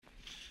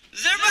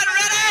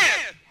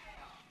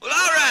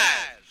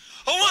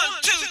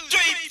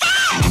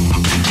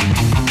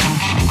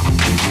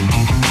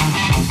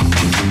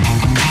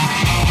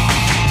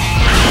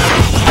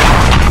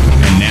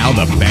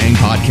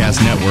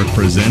Network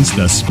presents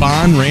the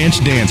Spawn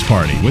Ranch Dance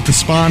Party with the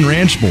Spawn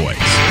Ranch Boys.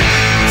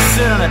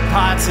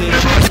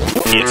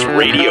 It's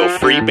Radio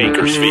Free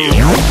Bakersfield.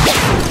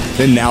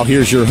 Then now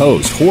here's your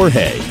host,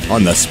 Jorge,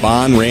 on the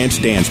Spawn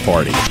Ranch Dance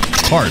Party,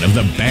 part of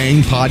the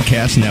Bang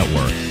Podcast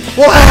Network.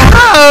 Well,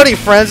 howdy,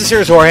 friends. This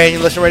here's Jorge, and you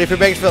listen to Radio Free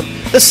Bakersfield,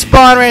 the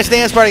Spawn Ranch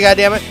Dance Party,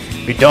 goddammit.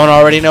 If you don't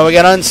already know, we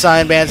got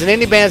unsigned bands and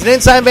indie bands and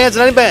inside bands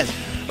and indie bands.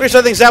 We're going to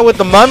start things out with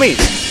the Mummies.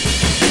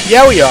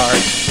 Yeah, we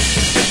are.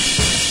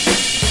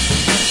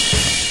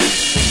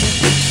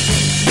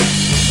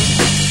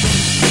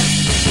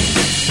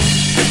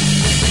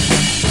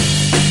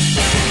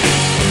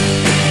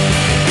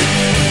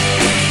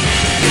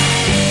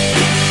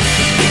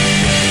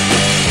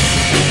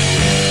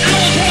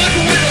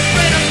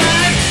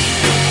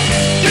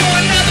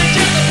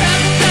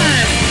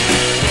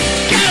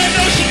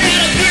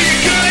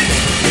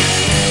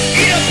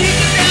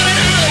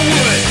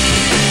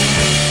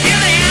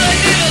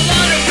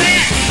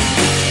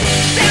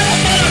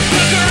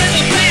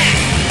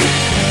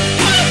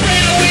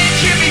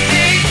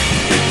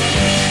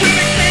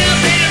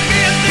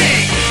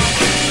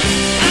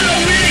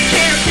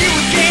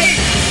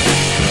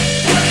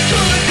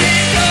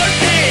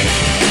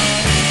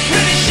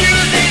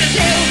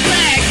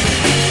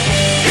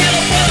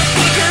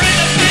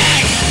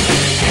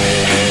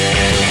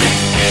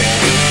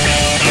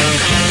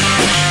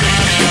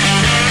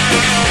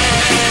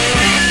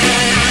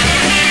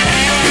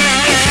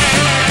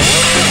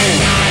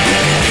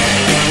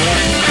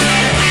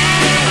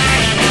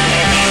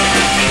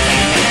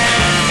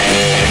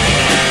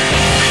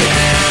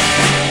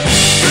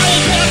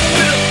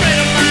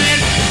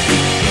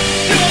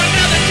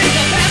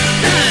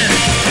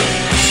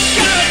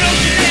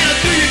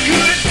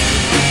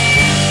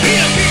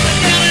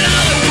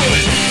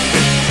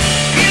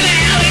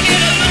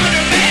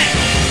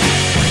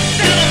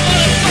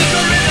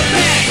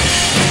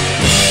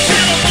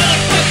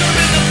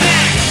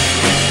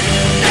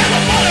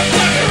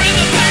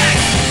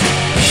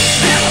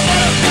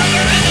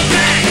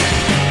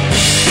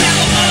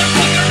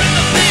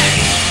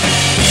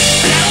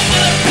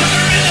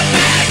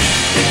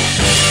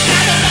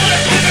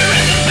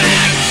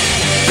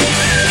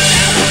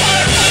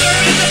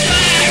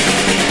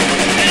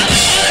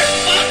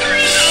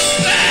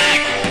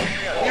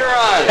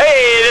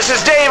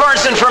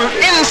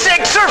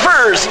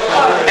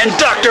 And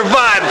Dr.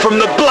 Vibe from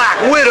the Black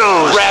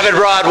Widows. Rabid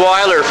Rod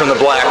Weiler from the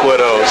Black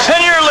Widows.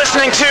 And you're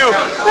listening to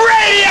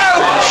Radio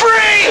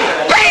Free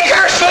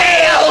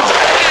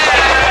Bakersfield!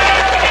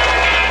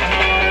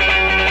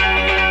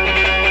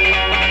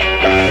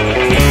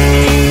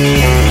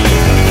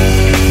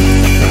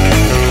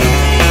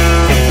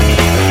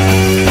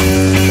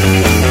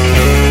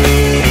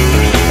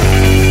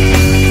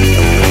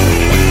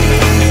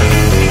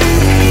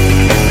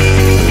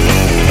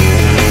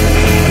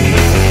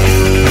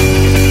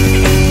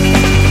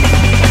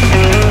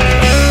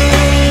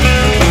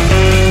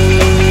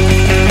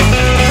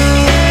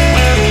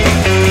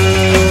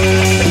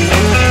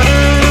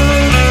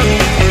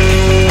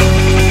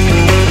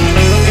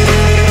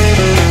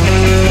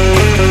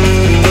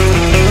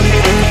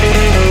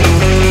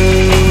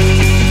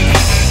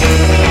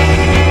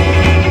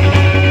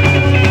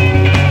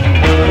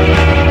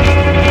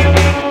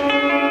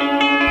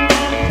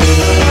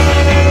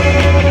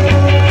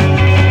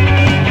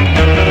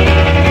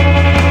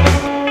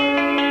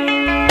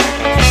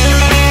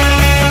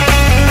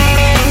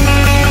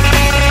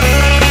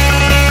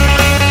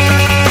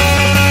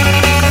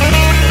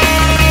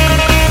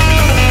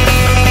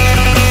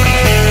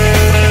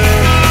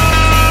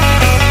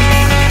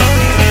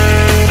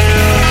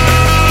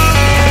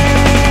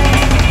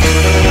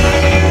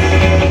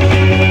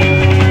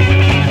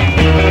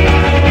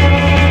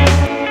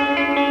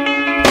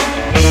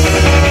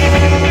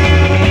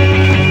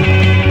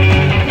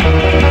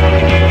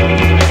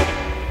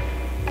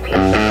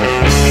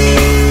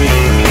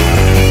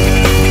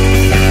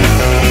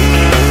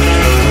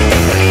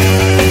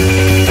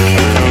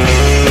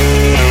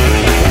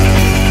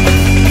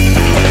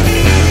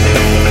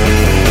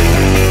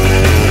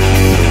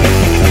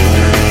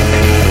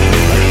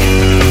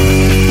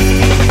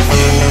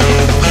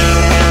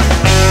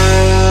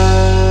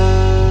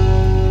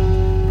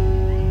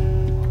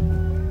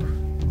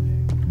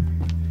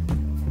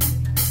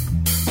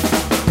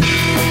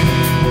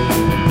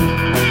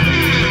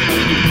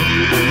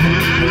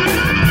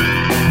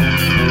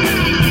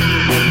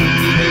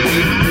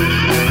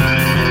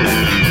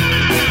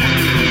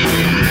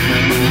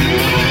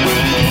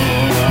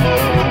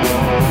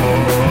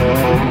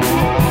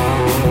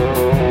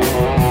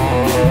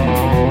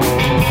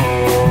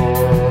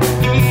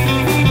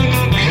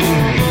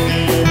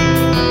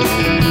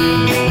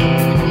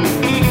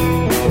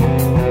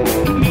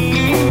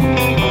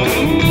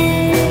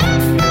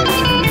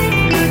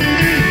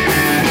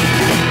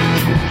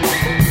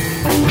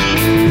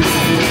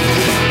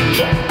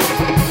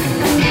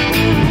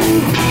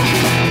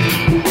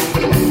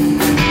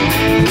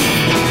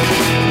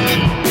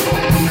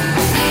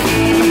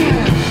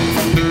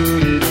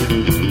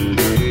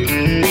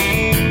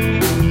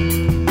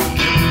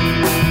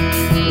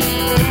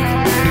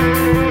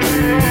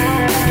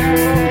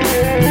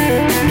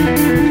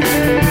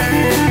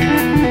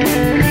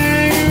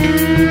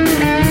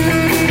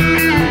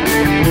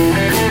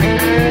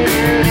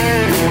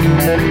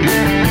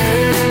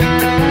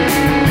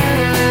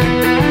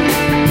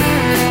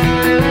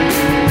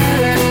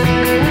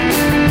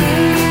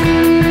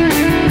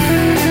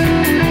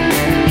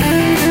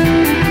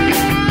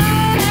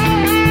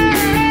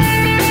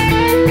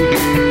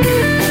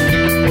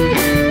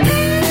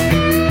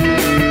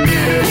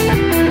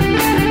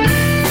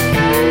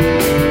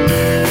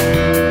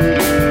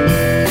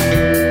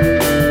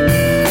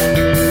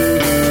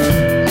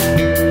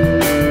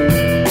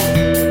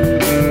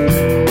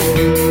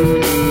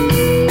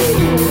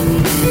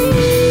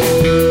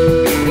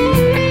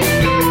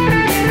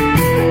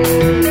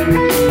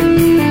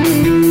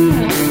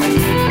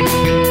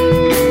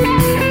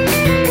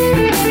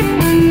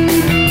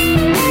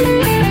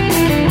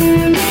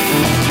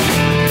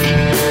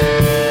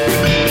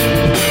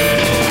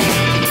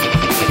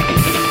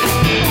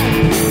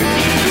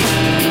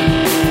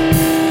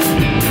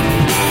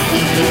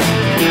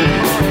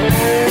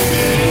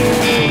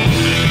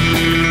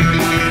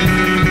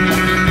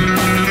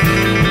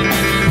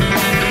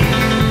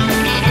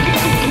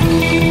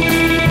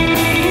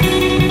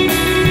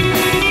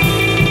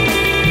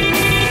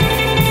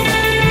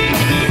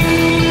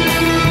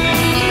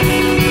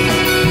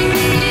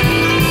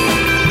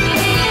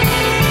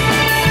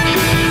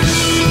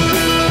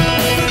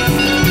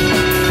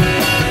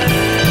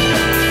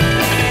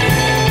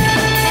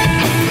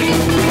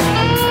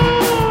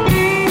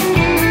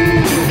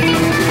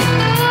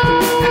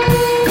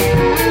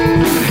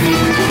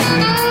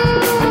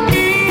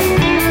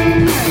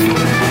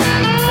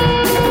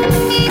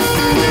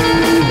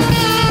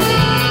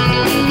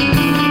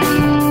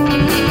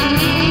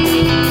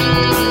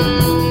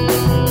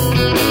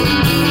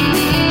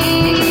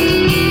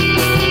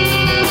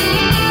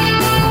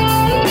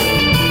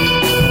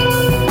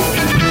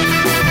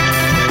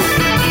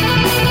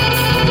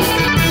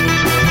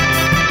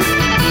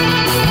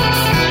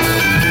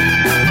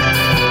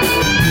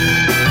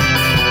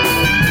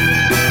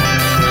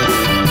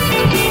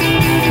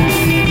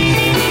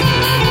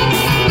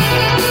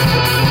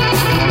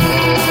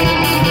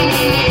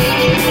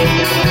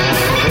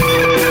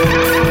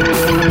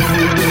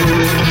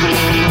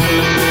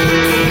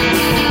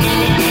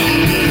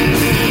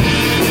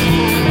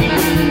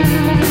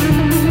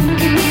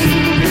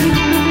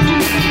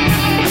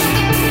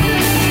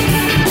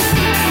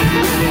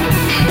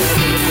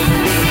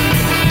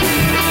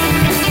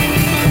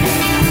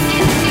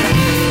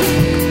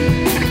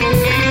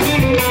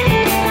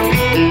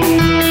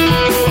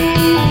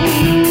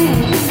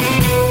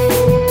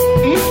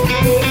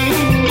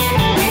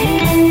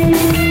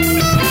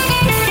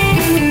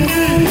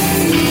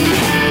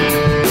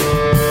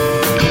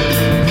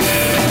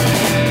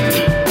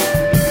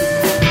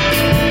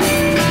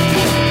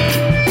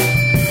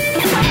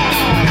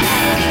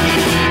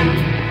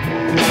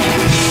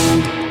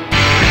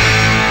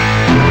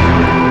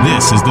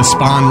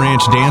 Spawn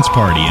Ranch Dance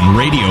Party in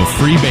Radio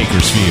Free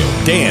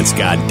Bakersfield. Dance,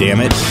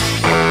 goddammit.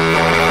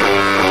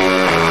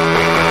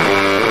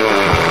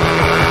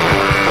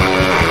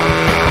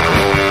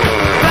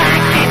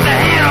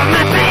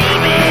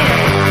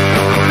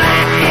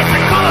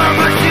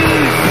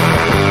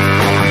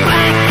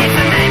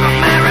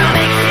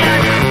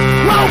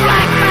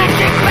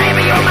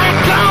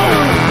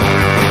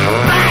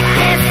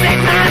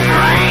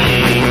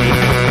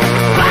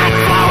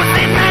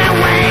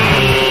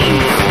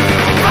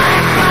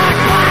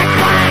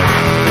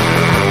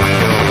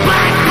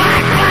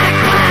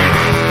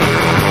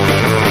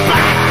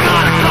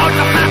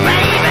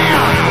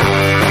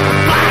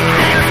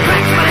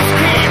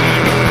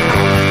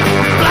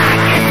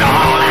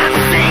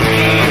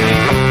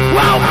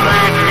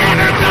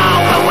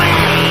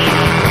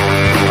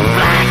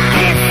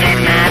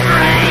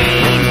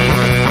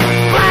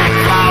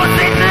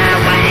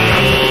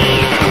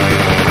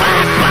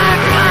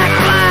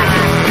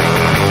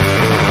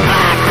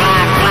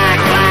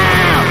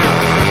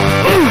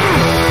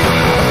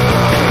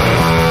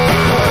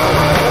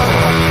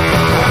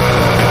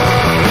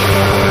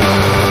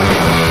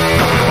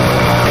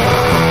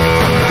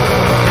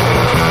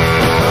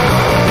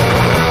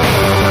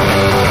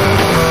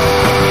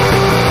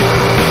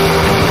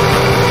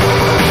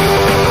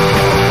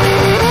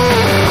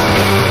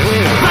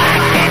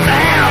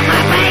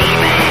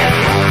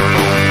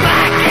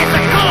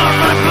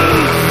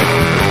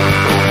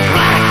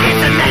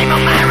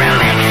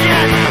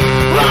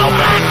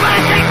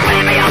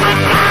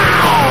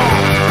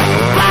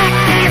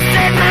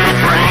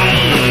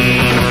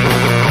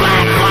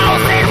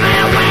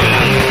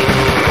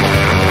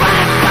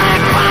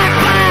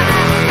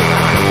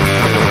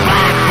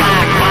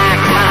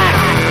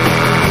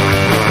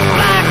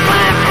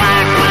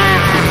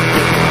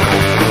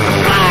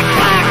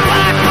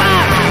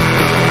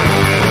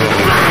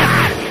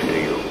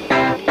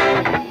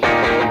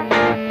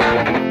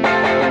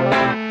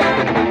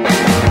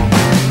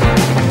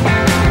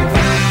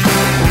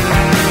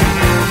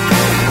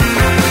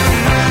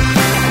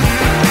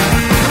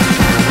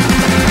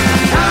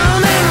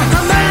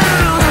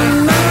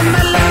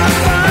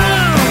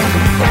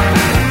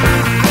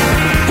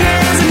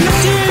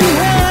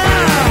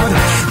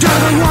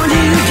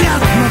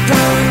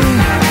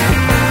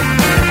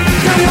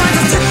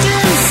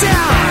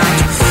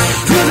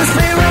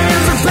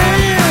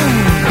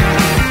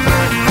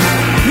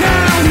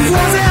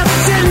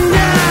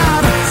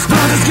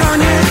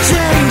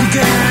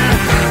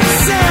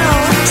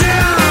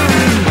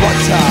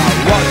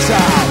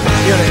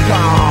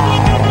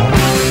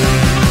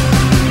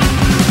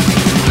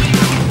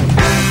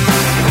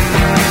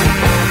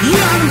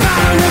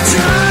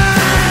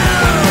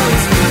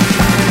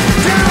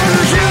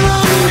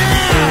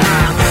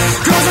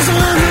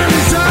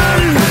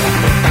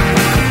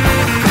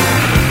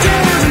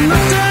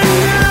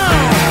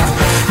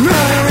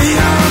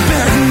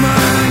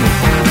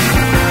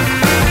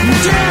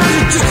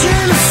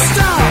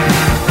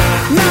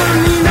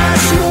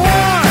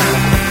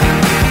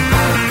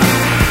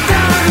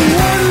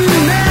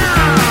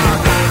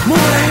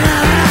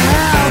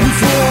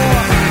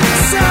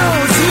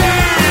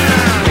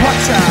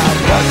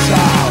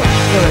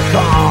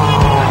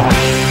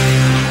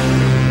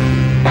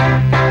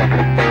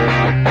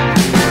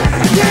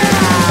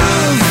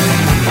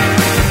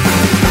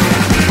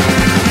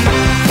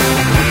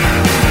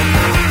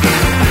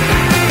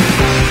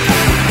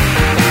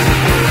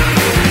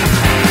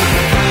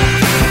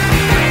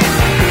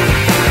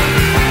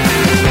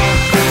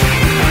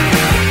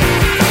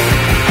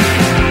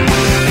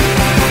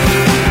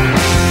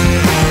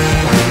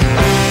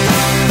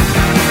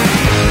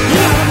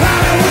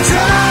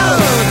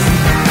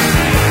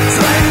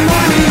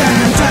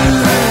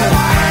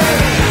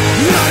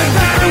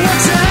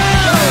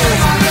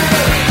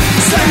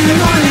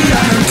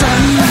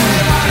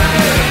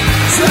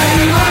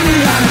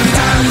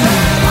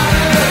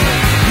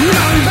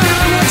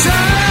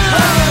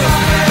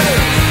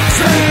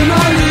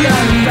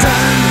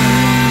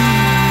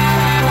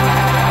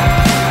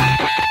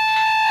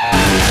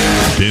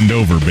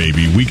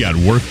 We got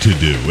work to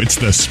do. It's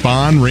the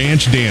Spawn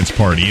Ranch Dance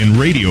Party in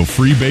Radio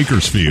Free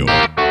Bakersfield.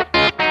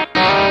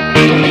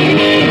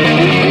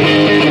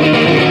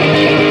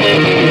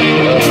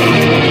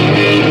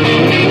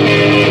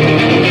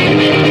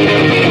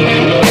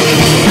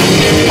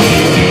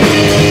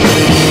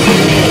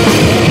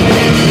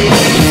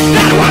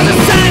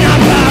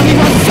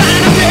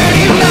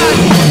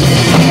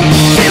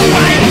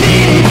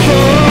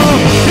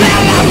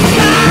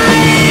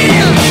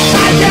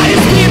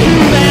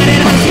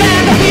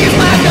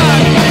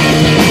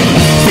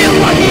 Still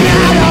working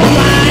out of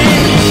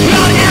line.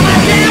 Lord, am I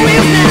there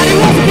with that? It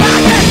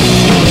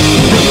was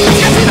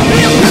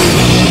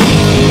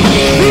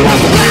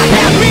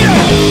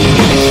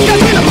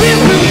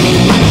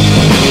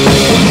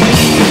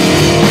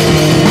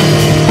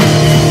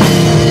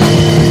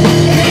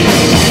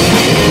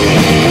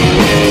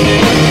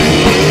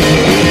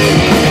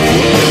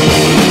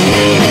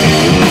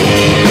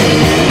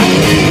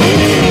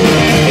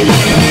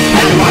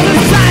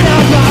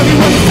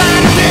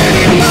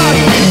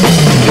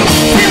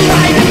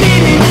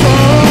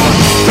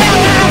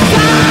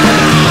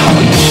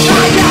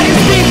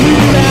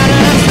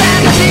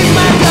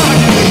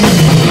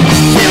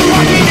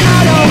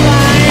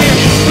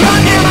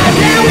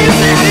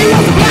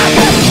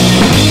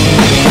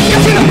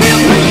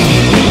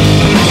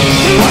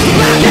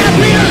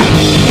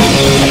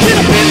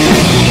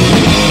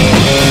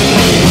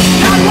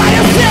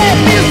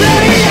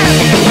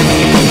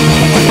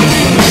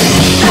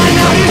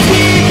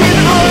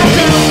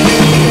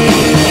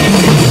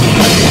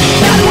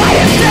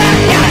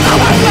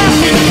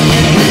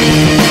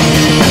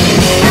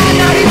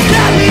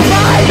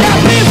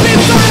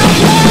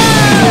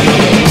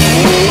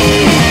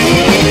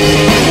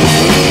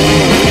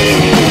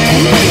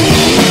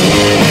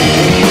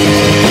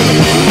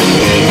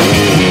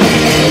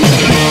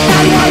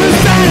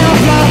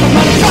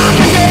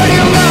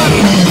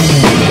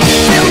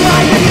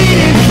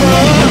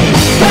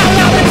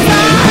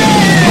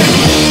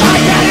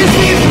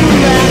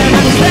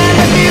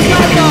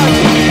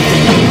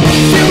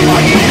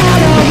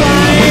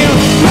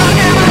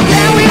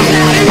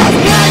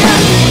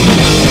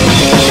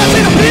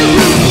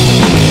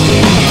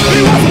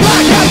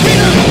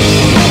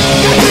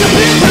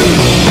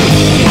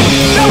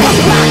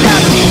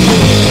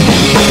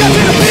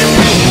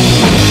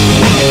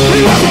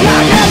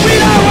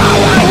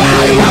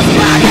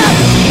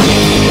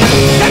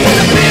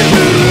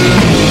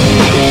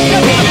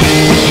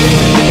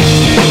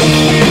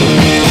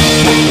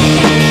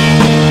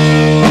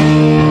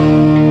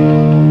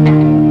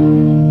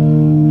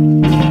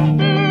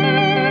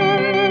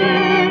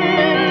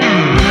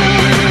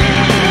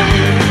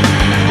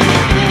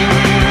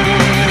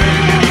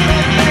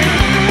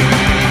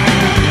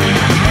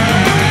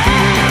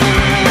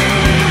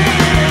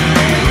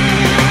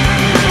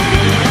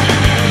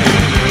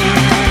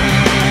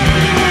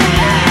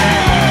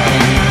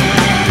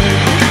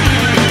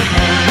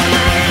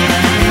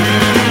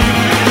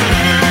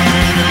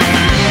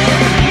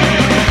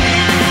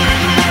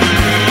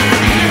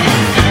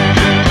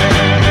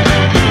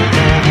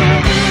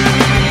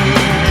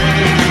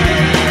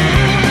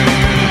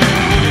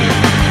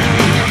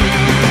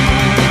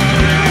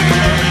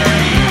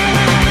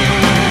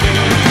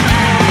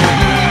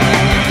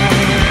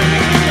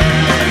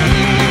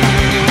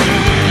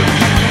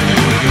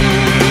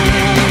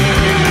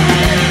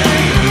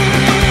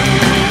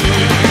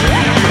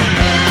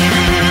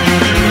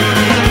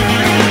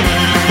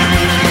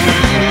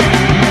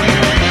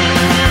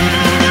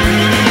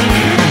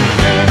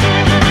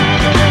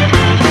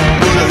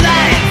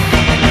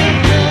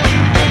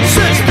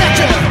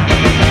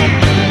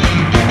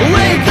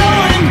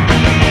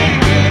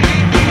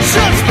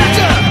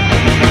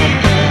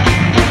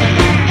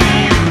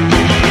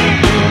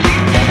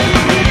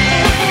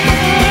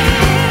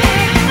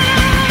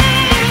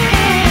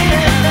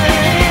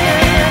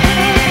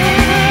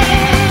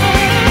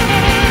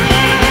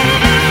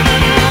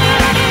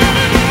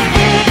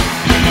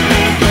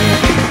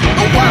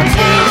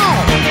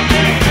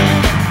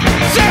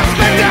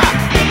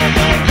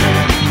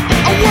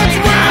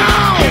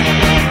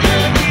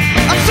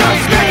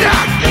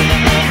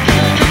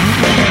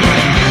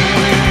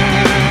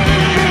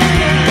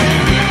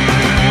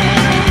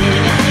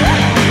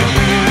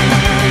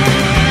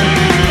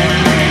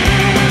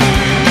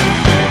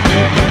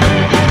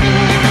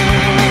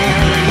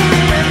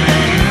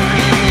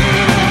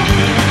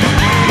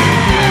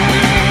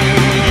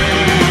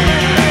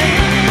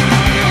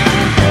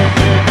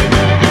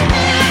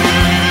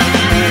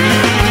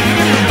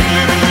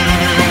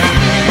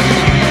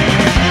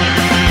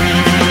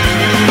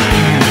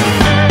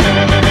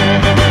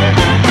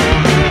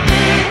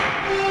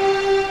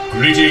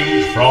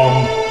Greetings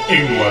from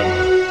England.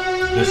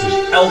 This is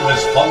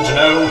Elvis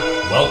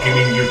Fontenot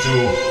welcoming you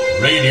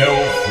to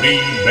Radio Free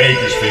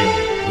Bakersfield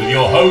with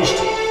your host,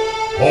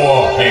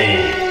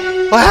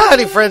 Jorge. Well,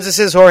 howdy, friends. This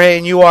is Jorge,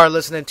 and you are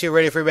listening to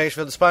Radio Free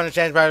Bakersfield, the Spawn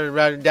Change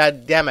by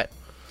damn it.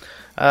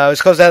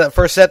 Let's close out that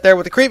first set there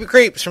with the Creepy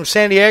Creeps from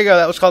San Diego.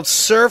 That was called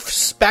Surf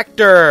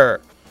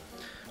Spectre.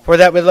 For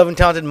that, we love and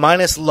talented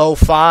Minus Low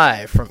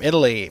 5 from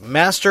Italy.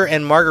 Master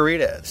and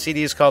Margarita. The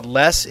CD is called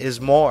Less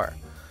is More.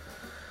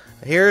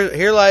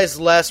 Here lies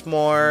less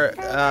more.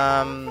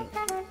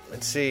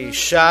 Let's see.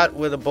 Shot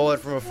with a bullet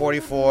from a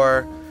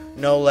 44.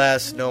 No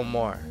less, no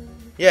more.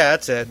 Yeah,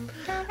 that's it.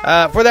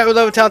 For that, we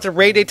love and talented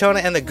Ray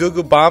Daytona and the Goo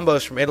Goo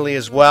Bombos from Italy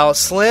as well.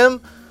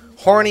 Slim,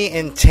 Horny,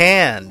 and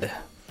Tanned,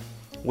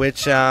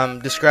 which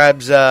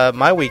describes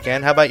my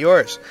weekend. How about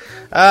yours?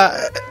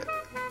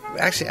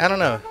 Actually, I don't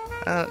know.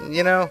 I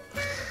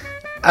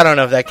don't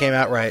know if that came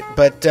out right.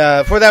 But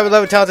for that, we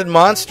love and talented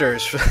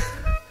Monsters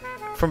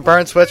from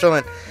Bern,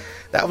 Switzerland.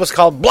 That was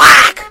called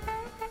Black.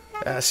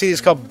 CD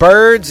is called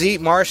Birds Eat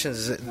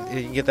Martians. You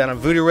can get that on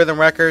Voodoo Rhythm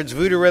Records,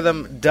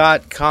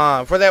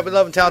 voodooRhythm.com. For that, we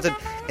love and talented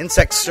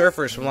Insect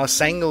Surfers from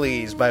Los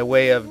Angeles by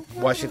way of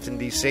Washington,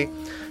 D.C.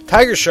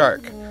 Tiger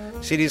Shark.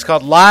 CD is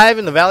called Live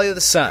in the Valley of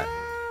the Sun.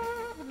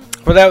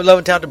 For that, we love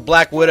and talented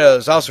Black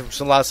Widows, also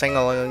from Los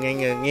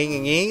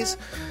Angeles.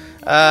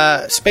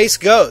 Space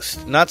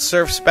Ghost, not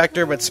Surf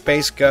Spectre, but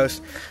Space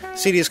Ghost.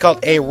 CD is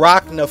called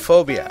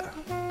Arachnophobia.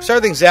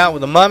 Start things out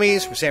with the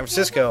Mummies from San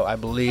Francisco, I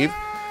believe.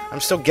 I'm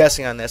still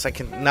guessing on this. I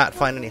cannot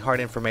find any hard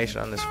information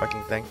on this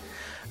fucking thing.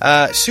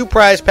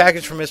 Surprise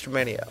package from Mr.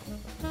 Minio,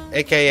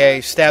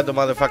 a.k.a. Stab the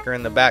Motherfucker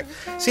in the Back.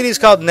 CD is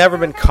called Never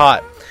Been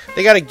Caught.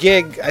 They got a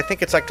gig, I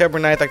think it's October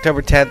 9th,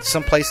 October 10th,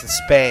 someplace in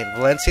Spain.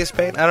 Valencia,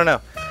 Spain? I don't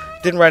know.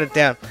 Didn't write it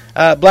down.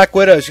 Black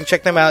Widows, you can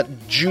check them out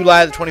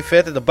July the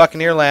 25th at the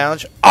Buccaneer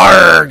Lounge.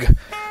 ARG!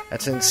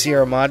 That's in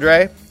Sierra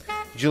Madre.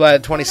 July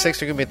the 26th,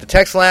 they're going to be at the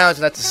Tex Lounge,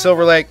 and that's in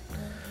Silver Lake.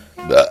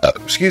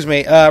 Excuse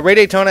me. Ray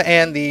Daytona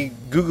and the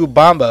Goo Goo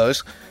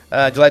Bombos.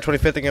 July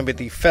 25th, they're going to be at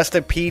the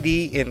Festa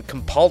PD in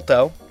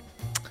Campalto,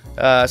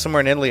 somewhere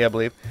in Italy, I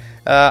believe.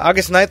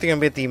 August 9th, they're going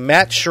to be at the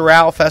Matt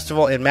Chorale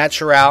Festival in Matt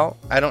Chorale.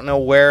 I don't know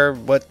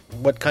what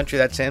country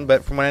that's in,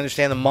 but from what I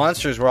understand, the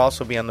Monsters will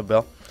also be on the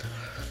bill.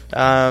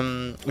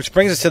 Which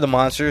brings us to the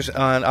Monsters.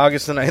 On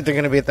August the 9th, they're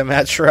going to be at the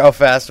Matt Chorale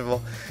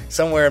Festival,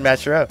 somewhere in Matt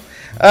Chorale.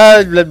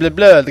 Blah, blah,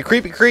 blah. The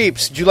Creepy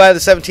Creeps, July the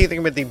 17th, they're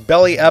going to be at the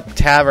Belly Up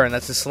Tavern.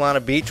 That's in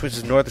Solana Beach, which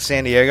is north of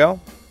San Diego.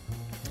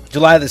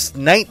 July the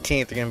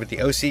 19th, they're going to be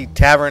at the OC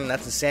Tavern.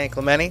 That's in San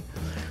Clemente,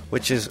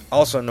 which is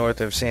also north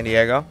of San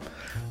Diego.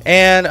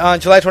 And on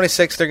July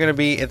 26th, they're going to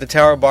be at the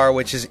Tower Bar,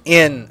 which is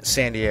in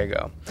San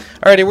Diego.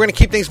 Alrighty, we're going to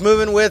keep things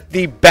moving with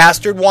the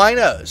Bastard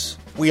Winos.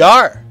 We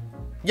are.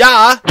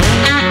 Yeah.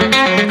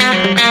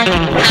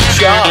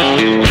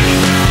 Ja.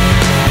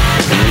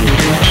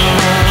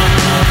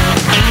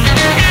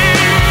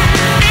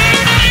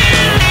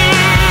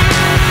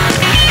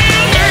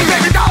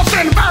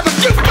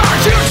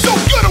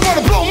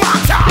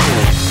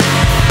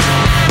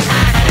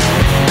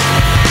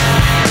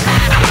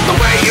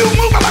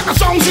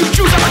 Songs you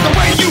choose, I like the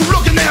way you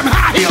look in them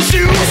high heel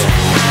shoes.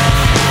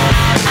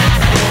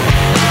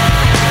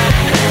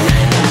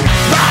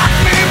 Rock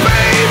me,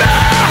 baby,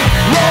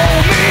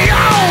 roll me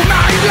all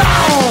night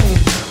long.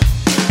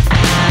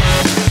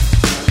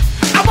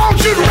 I want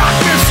you to rock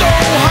me so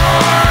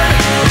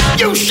hard,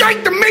 you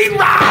shake the meat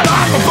right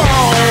off the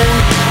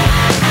bone.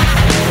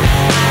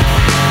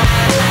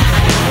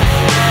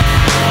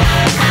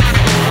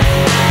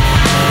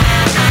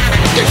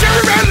 Your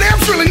cherry red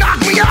lips really knock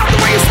me out. The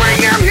way you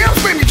swing them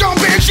hips, baby, jump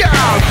and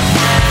shout.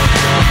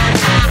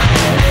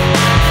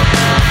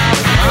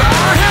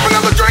 Have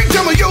another drink,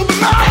 tell me you'll be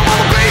mine. I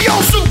wanna be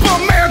your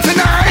Superman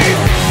tonight.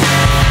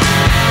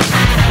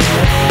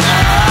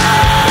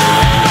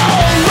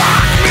 Oh,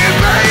 rock me,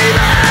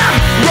 baby,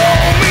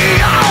 roll me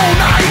all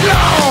night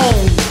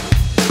long.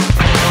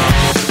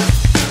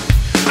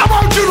 I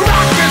want you to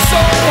rock me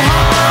so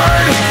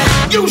hard,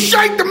 you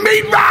shake the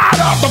meat right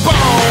off the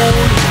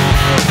bone.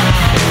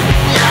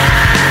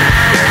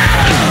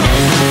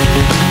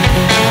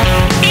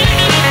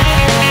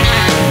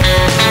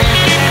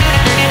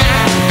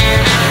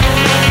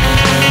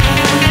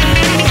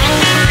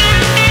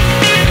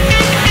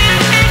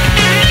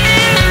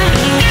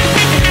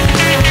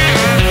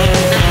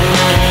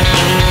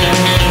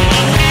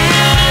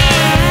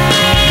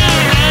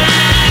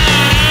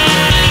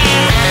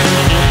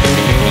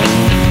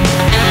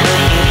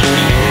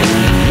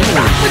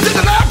 To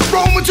the left,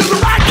 roll me to the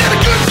right, get a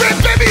good grip,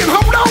 baby, and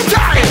hold on.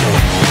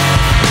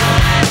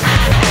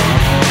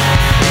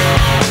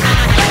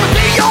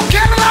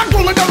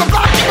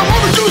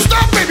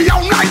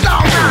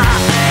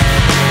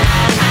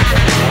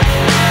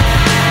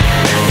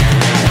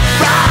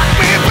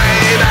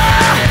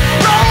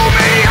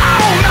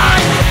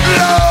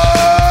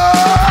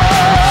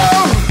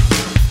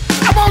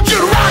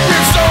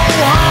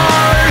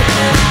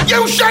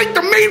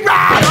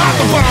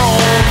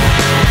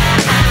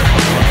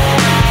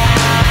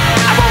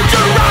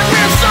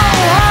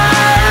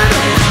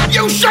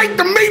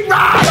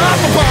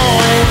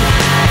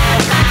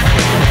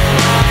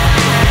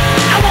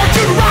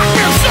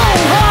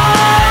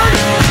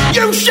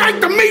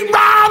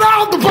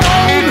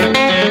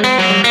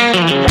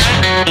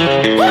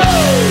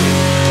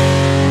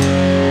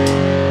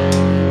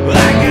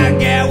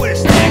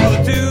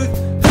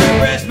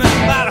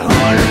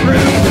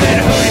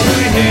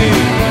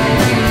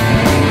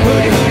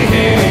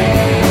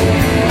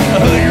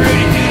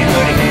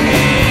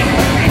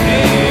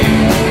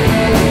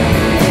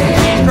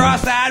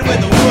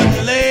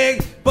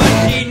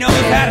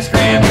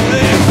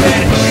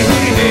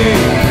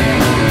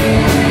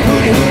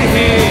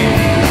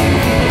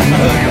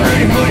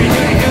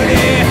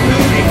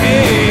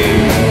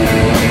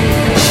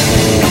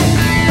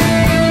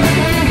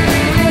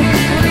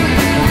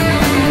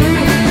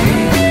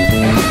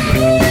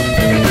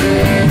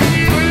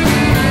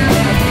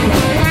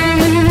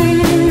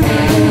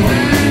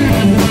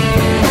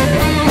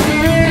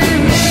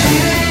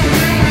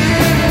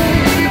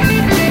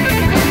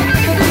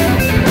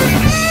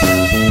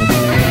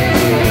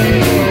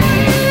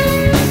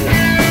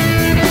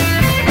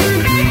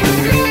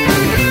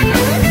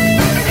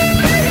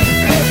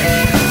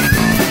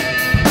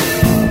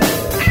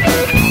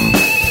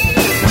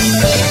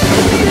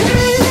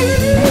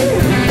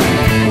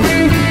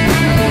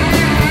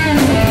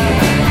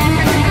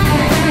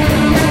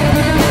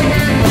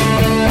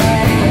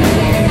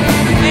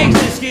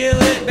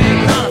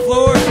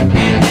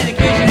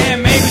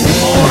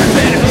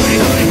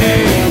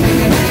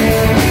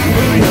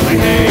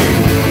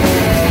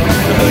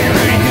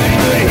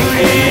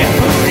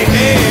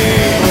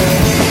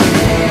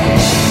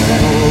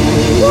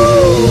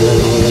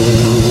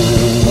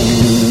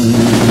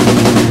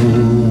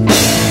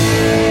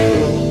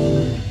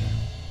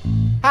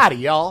 Howdy,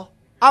 y'all.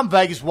 I'm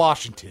Vegas,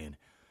 Washington,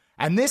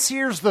 and this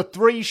here's the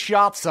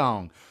 3-shot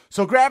song.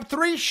 So grab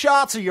 3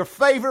 shots of your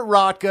favorite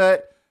rot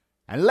gut,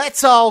 and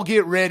let's all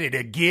get ready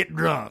to get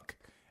drunk.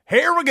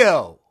 Here we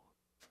go.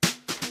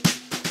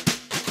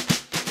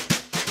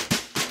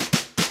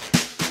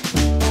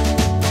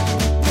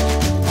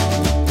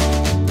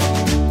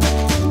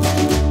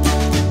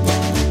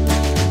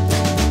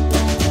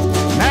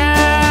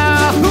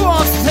 Now, who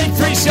wants to take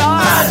 3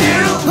 shots? I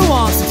do. Who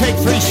wants to take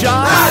 3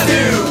 shots? I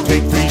do.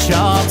 Take 3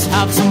 shots,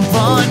 have some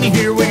fun.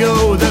 Here we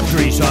go, the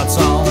 3-shot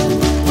song.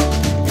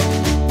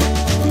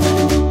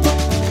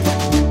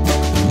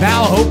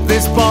 Now I hope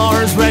this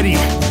bar is ready,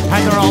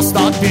 and they're all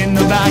stocked in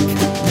the back,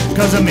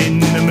 'cause I'm in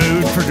the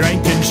mood for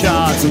drinking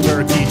shots of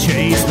turkey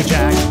chase with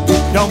Jack.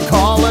 Don't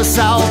call us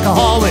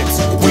alcoholics,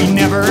 we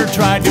never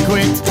tried to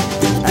quit,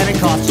 and it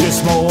costs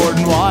just more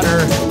than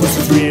water, plus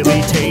it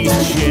really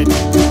tastes shit.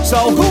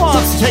 So who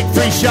wants to take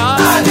 3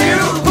 shots? I do.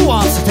 Who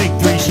wants to take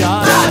 3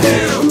 shots? I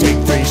do.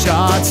 Take 3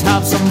 shots,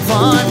 have some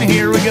fun.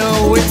 Here we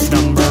go, it's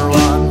number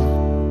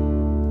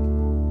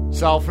 1.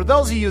 So for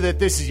those of you that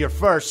this is your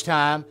first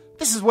time,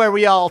 this is where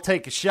we all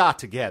take a shot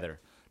together.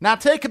 Now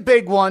take a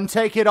big one,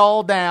 take it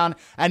all down,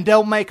 and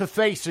don't make a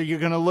face or you're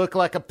going to look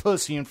like a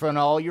pussy in front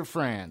of all your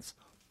friends.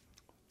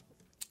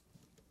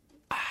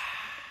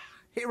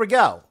 Here we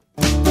go.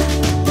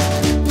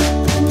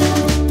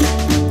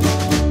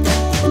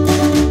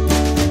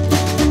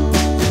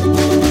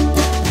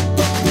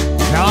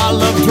 Now I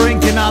love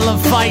drinking, I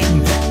love fighting,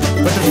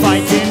 but the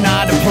fighting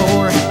I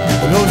deplore.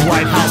 Those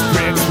White House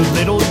pricks with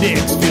little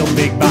dicks feel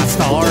big by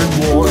Star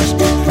Wars.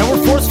 And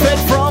we're force-fed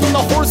from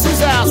the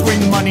horse's ass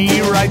when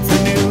money writes the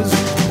news.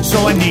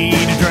 So I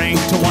need a drink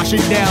to wash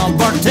it down.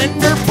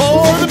 Bartender,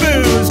 pour the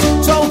booze.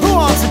 So who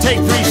wants to take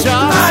 3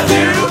 shots? I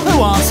do. Who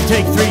wants to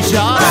take 3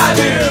 shots? I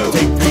do.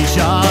 Take 3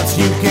 shots,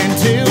 you can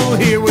too.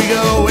 Here we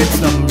go, it's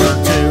number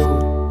 2.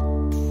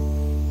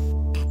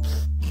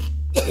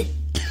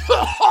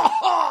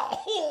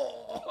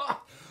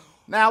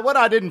 Now, what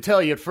I didn't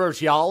tell you at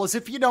first, y'all, is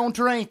if you don't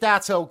drink,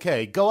 that's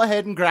okay. Go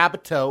ahead and grab a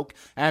toke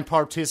and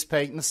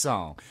participate in the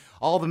song.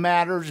 All that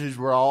matters is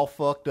we're all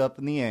fucked up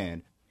in the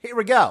end. Here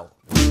we go.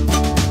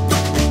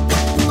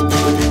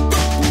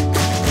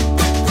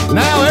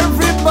 Now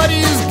everybody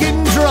is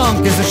getting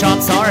drunk as the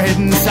shots are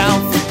heading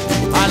south.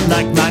 I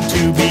like mine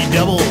to be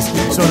doubles,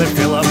 so they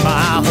fill up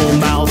my whole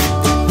mouth.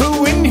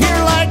 Who in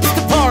here likes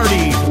to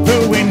party?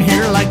 Who in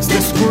here likes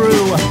to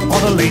screw? All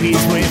the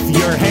ladies with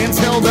your hands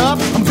held up,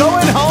 I'm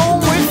going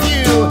home with you.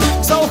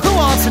 So who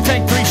wants to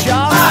take 3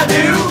 shots? I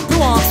do. Who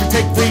wants to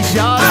take 3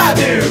 shots? I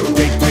do.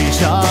 Take 3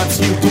 shots,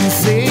 you can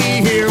see.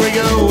 Here we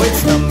go,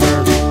 it's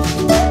number.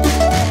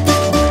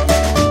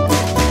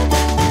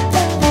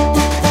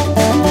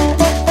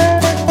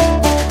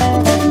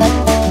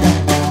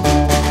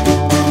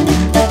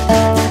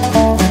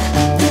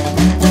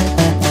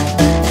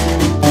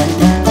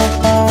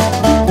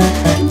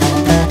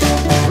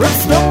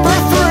 It's number 3.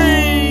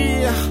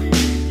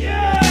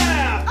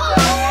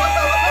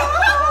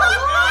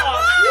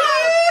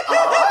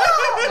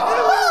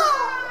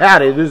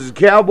 Howdy, this is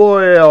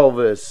Cowboy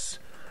Elvis,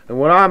 and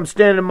when I'm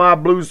standing in my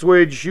blue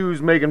suede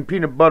shoes making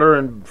peanut butter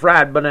and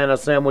fried banana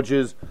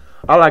sandwiches,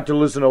 I like to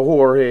listen to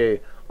Jorge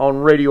on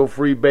Radio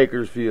Free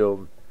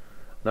Bakersfield.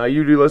 Now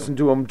you do listen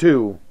to him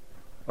too,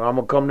 or I'm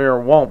gonna come there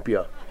and whomp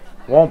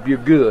you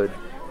good.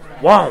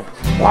 Whomp,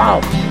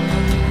 whomp.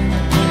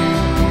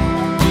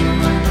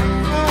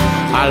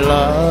 I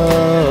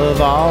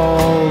love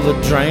all the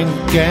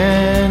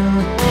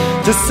drinking,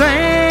 to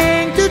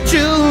sing to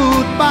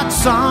jukebox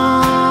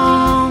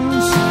songs.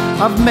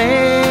 I've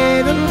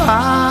made a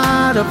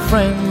lot of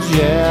friends,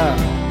 yeah.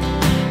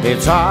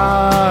 It's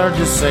hard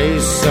to say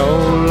so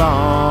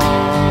long.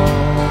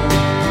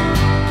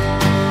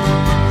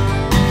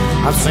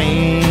 I've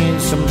seen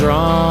some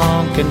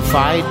drunk and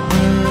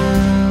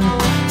fighting,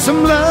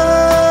 some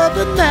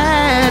loving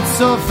that's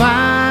so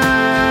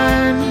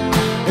fine.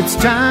 It's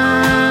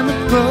time to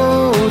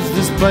close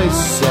this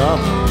place up,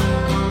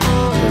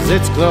 'cause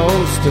it's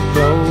close to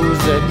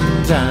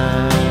closing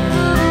time.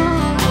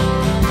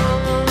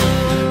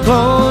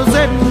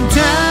 Closing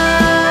time,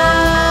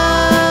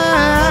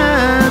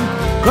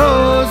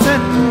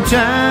 closing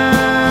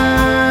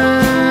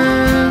time.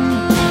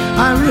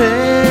 I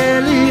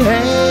really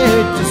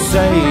hate to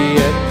say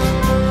it,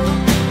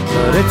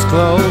 but it's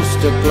close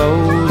to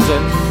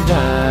closing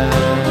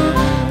time.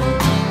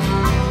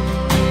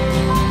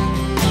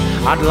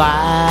 I'd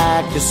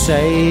like to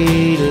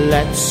say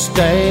let's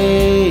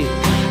stay,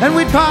 and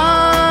we'd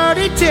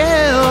party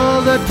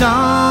till the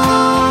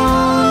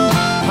dawn.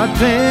 I'd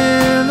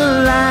pin the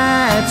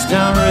lights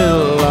down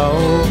real low.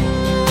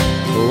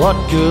 What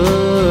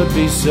could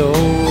be so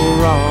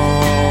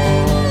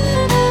wrong?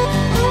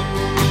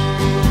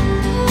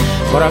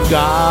 But I've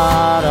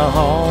got a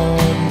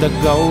home to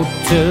go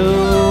to,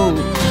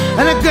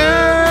 and a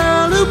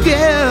girl who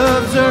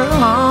gives her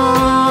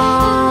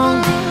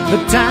all. The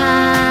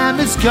time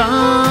is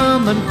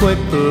coming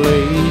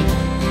quickly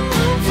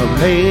for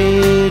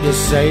me to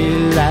say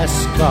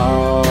last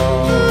call.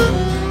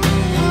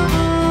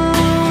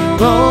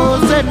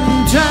 closing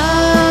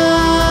time,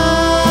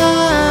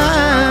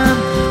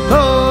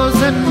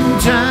 closing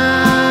time.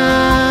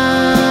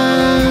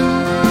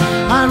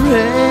 I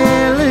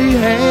really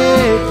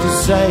hate to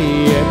say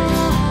it,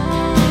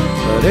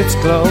 but it's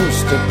close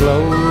to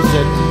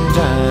closing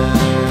time.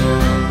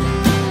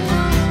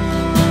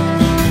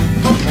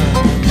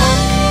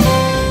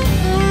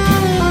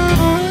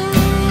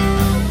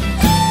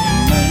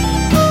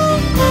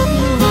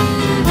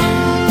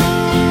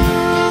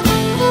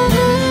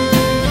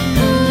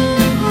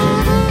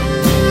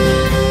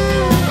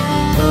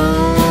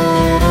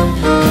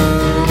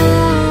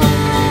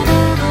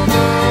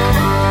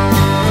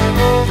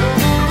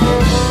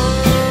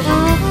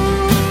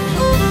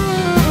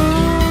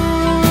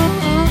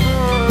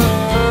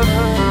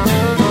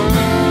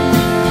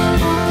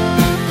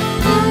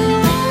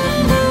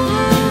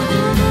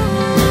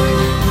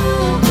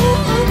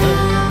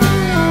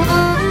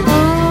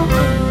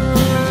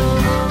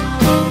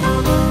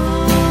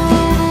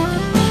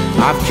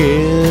 I've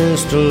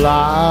kissed a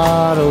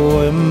lot of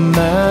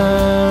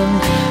women,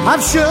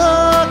 I've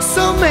shook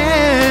so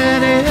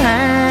many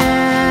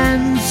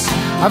hands,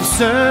 I've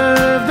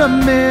served a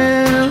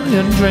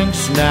million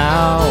drinks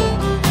now,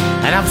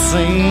 and I've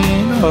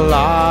seen a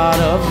lot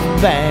of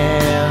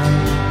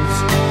bands.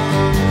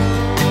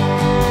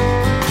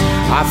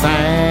 I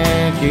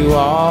thank you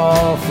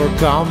all for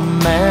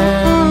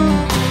coming,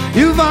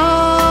 you've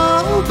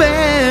all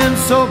been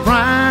so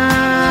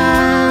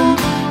kind.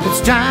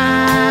 It's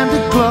time to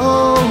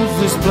close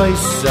this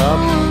place up,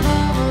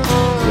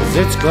 'cause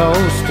it's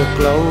close to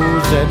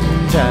closing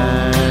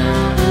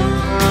time.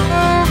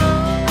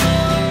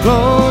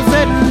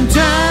 Closing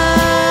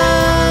time,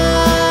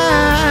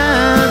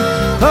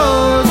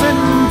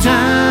 closing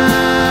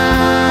time.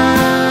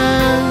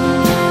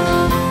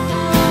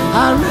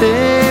 I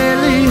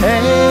really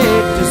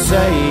hate to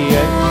say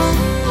it,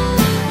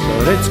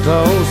 but it's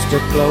close to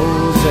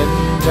closing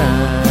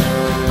time.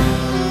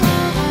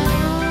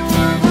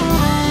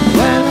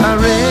 I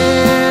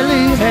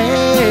really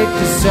hate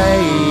to say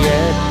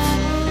it,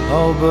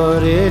 oh,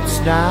 but it's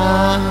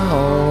now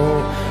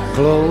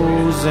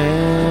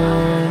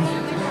closing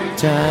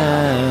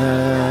time.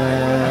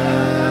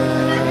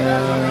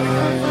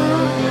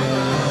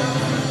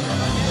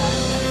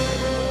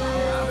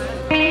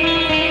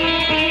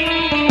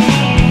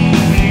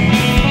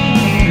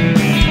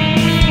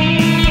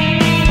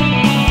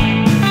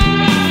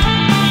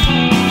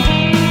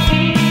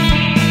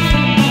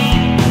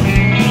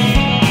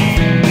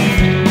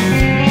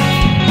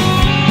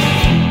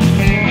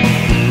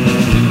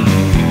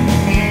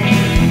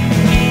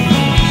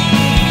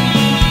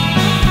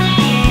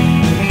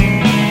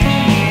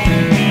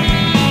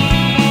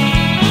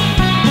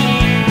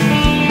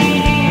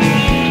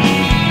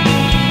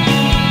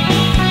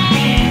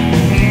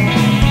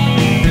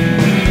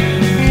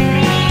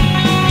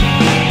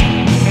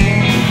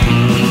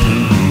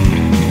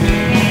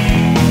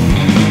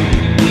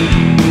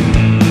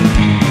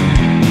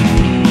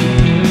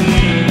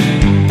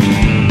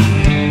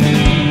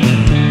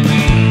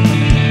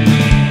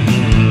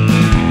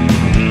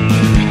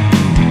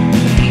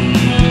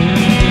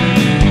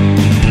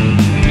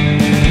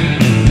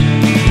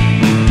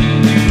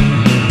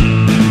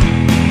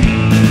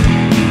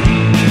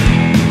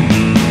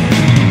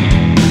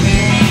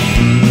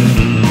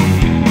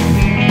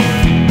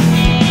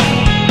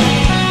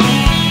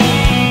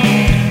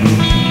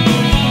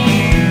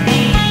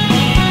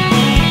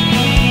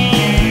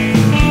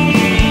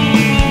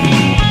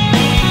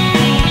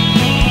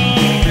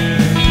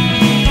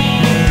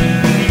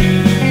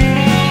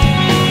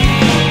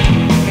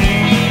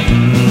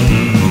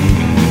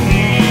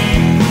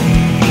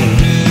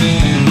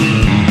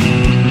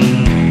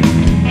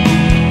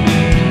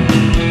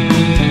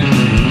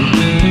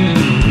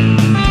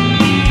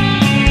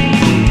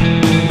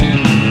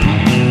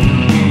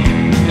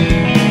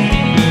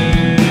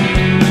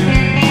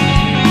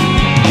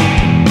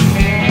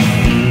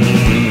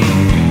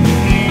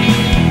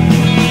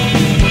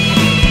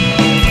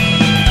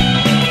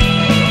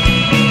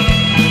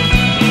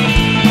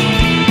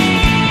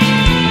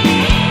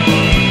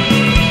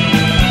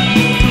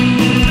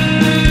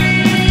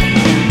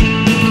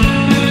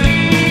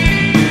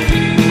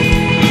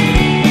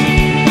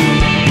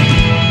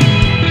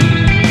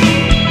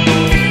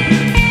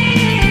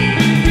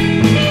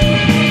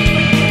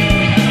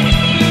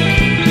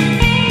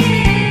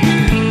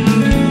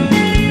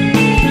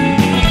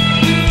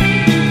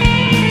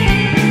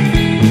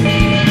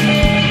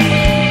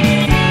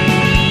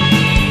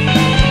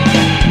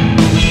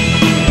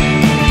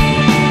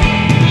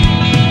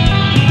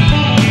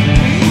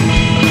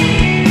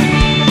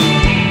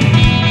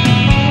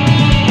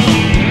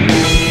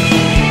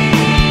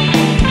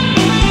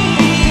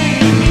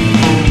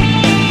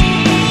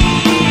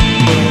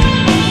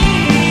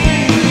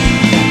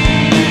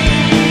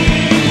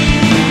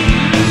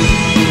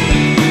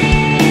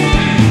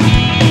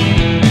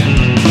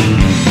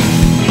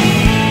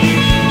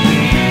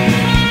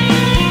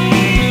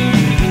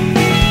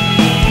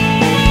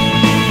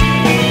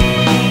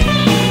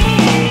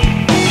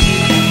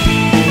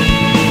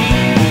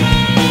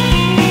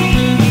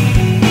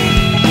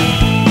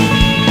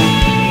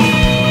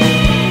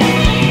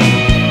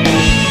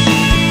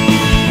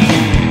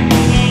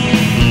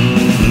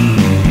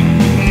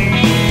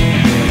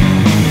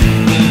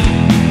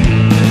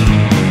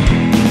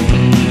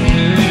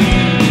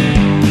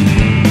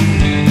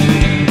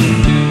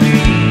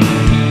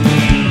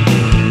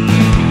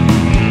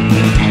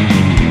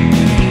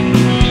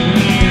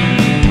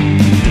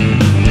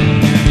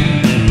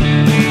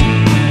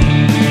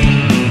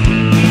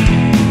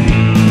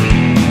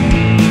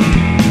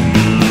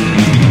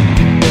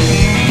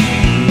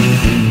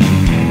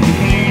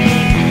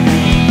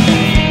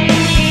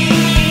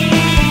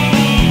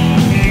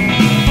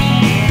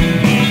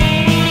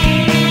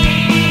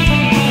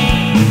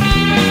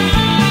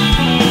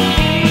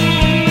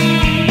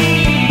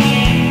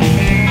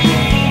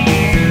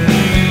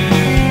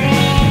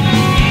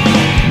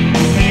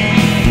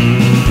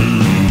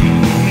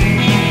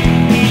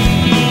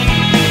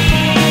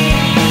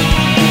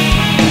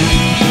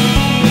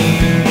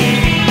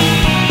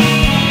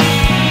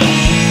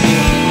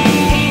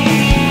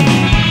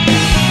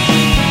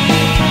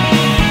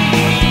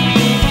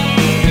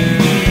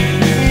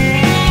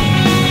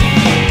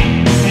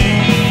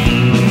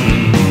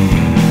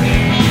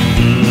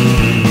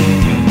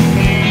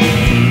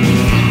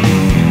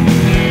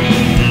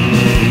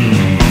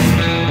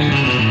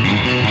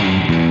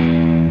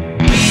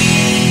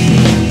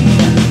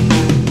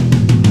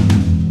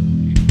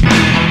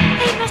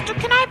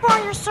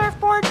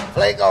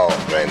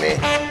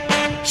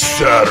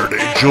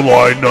 Saturday,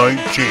 July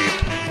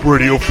 19th.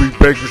 Radio Free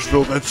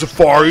Bakersfield and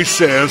Safari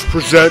Sands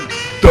present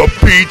the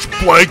Beach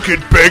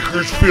Blanket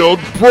Bakersfield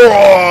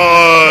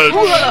Brunch!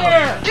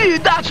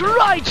 Dude, that's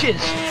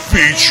righteous!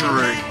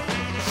 Featuring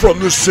from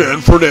the San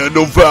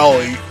Fernando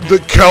Valley, the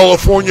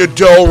California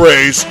Del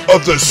Reys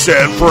of the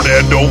San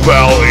Fernando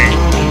Valley.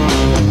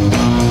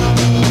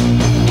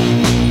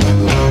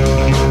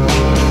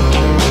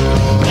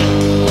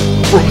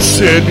 From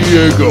San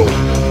Diego,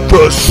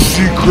 the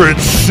Secret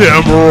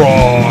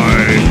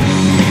Samurai.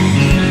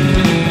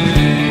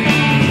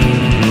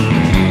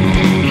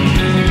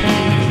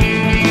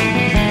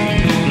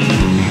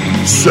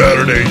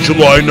 Saturday,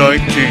 July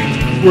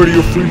 19th,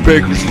 Radio Free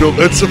Bakersfield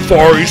and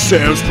Safari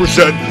Sands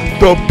present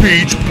the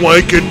Beach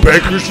Blanket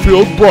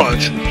Bakersfield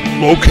Brunch,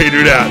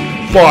 located at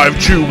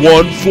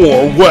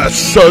 5214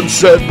 West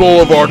Sunset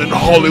Boulevard in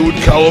Hollywood,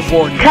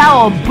 California.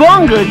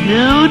 Cowabunga,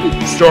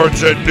 dude!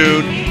 Starts at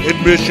noon.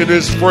 Admission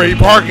is free.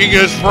 Parking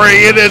is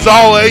free. It is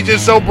all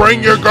ages, so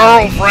bring your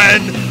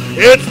girlfriend.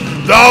 It's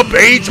the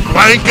Beach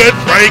Blanket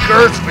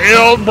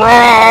Bakersfield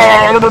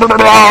Brunch.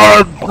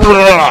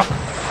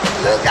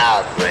 Look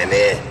out,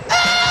 Remy.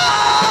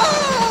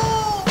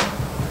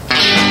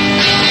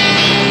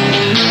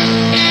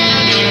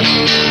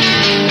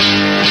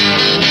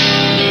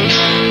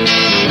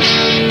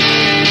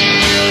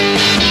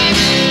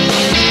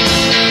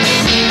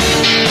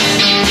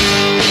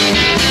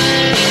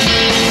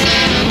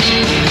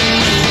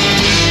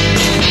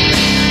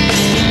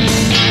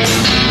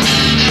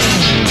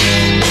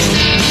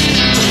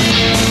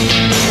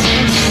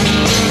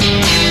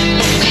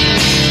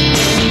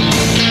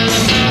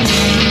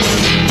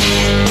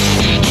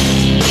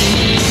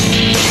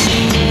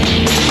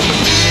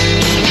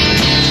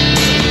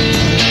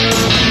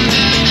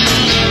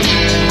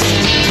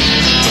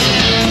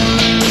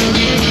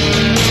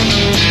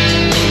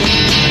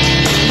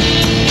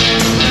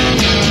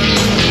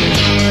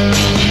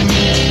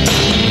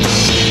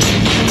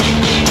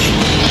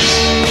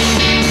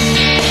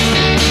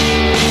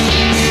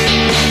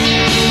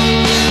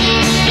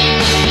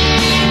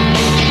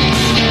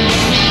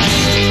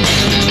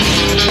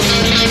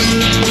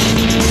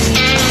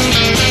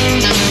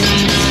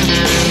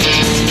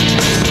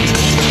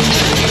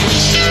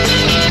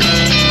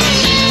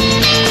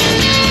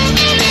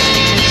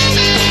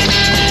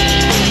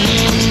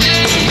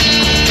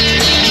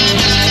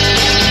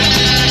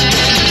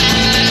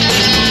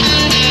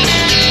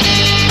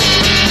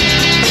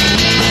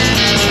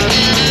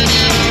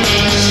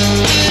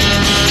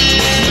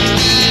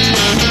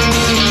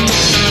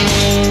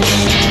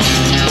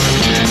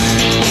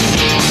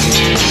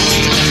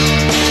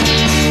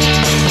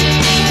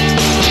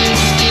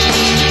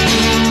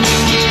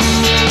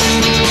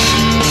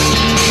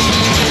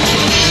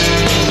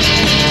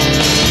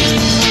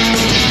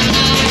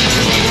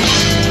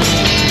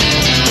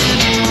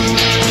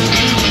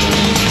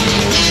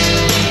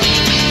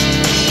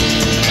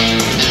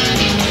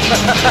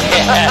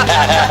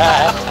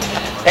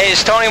 Hey,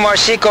 it's Tony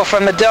Marsico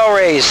from the Del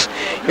Reys.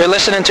 You're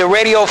listening to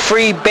Radio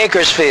Free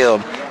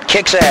Bakersfield.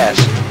 Kicks ass.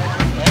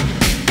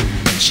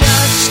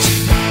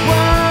 Just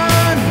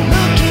one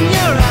look in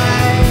your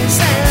eyes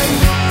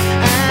and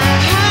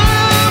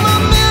I'm a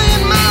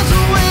million miles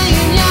away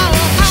in your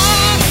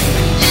heart.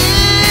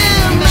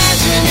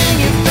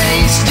 Imagining your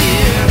face,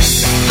 dear.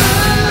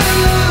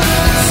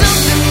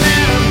 Something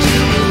that I'm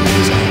doing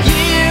is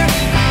here,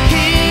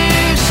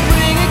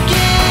 spring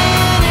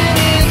again, and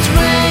it's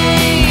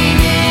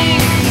raining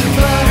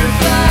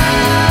butterflies.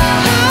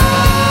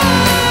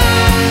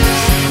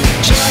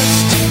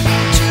 Just to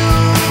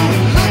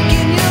look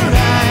in your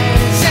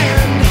eyes.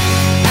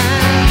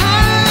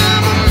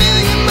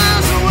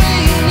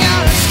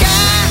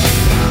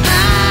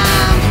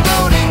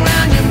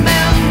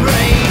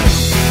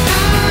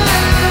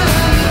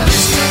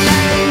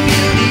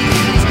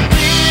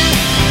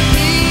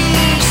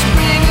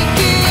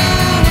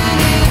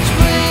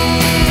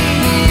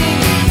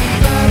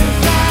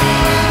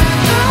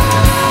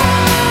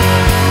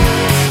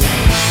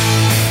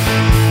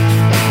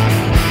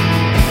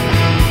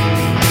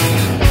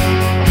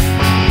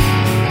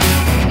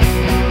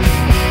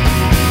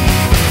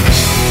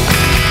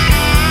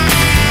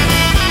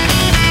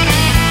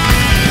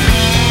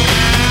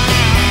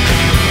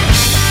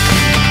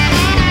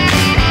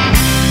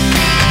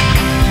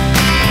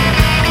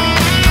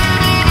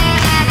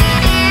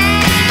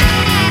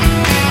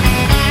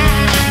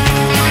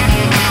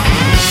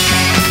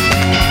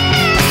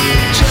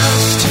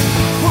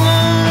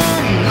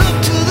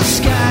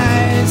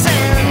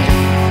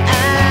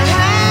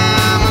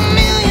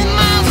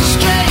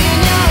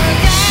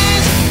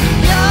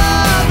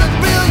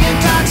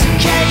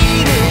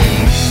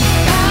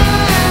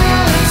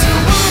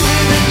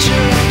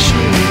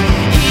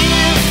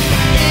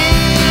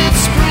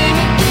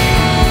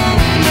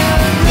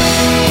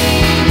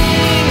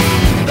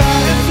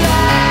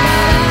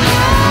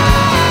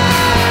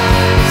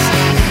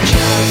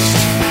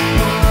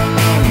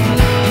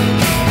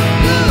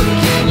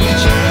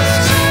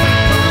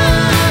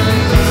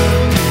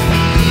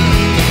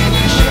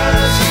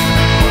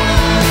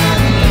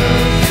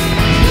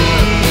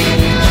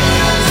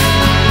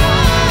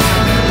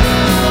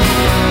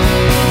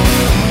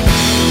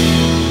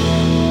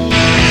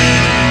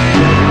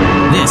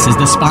 is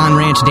the Spawn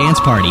Ranch Dance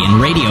Party in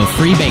Radio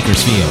Free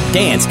Bakersfield.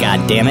 Dance,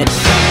 goddammit.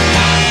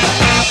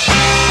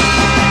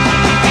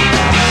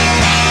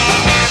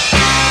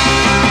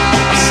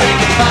 Say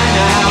goodbye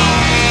now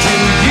to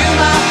you,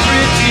 my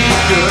pretty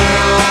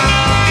girl.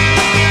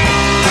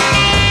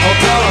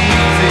 Although I'm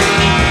leaving,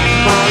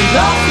 my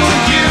love for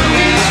you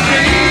is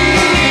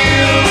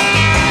real.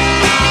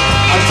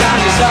 Our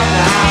time is up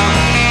now,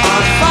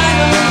 our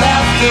final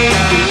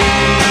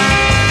afternoon.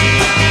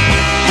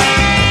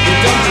 But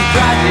don't you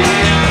cry,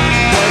 dear,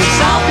 'cause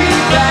I'll be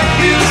back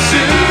real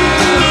soon.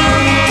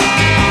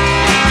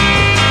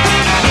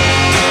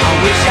 I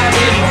wish I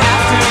didn't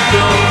have to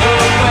go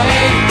away.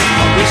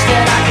 I wish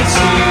that I could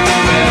see you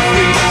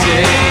every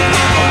day.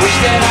 I wish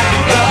that I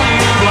could call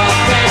you up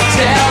and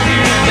tell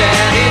you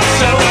that it's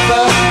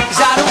over.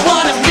 'Cause I don't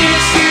wanna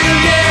miss you,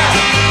 yeah.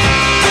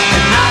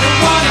 And I don't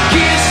wanna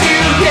kiss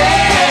you,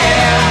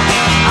 yeah.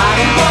 I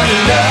don't wanna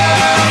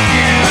love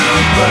you,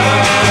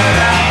 but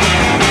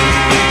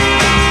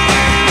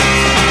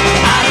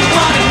I don't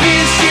wanna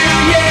miss you,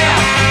 yeah.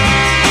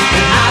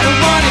 And I don't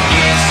wanna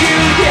kiss you,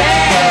 yeah.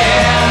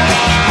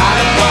 I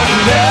don't wanna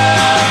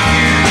love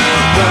you,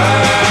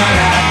 but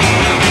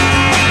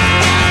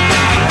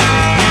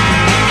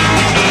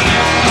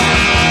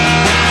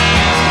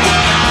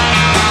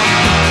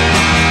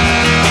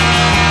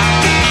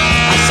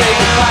I say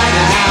goodbye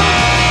now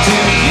to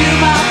you,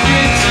 my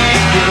pretty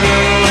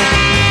girl.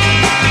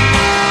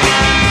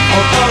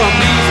 Although I'm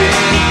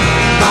leaving,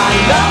 my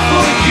love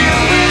for you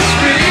is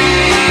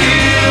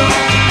real.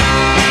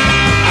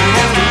 I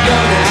have to go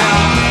now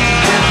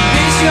and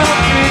miss your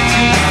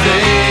pretty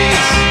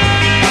face.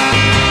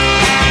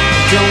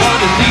 Don't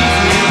wanna leave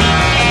you,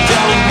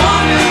 don't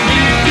wanna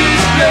leave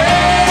this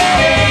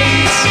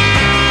place.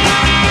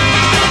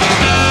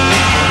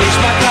 I wish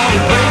my car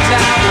would break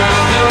down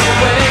on the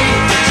way,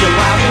 so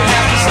I would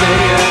have to stay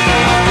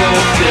another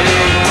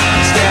day.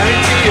 Stare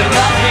into your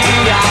lovely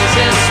eyes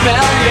and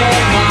smell your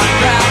long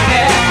brown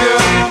hair,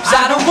 girl. 'Cause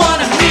I don't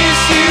wanna miss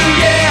you,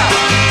 yeah.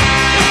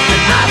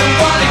 And I don't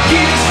wanna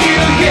kiss you,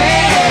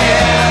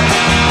 yeah.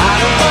 I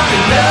don't wanna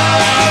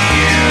love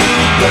you,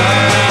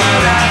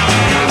 but I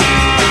do.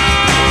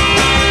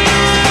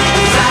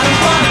 'Cause I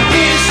don't wanna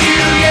miss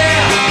you,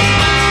 yeah.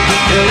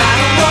 And I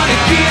don't wanna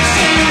kiss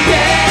you,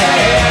 yeah.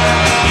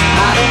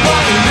 I don't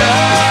wanna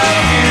love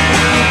you,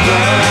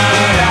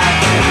 but I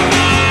do.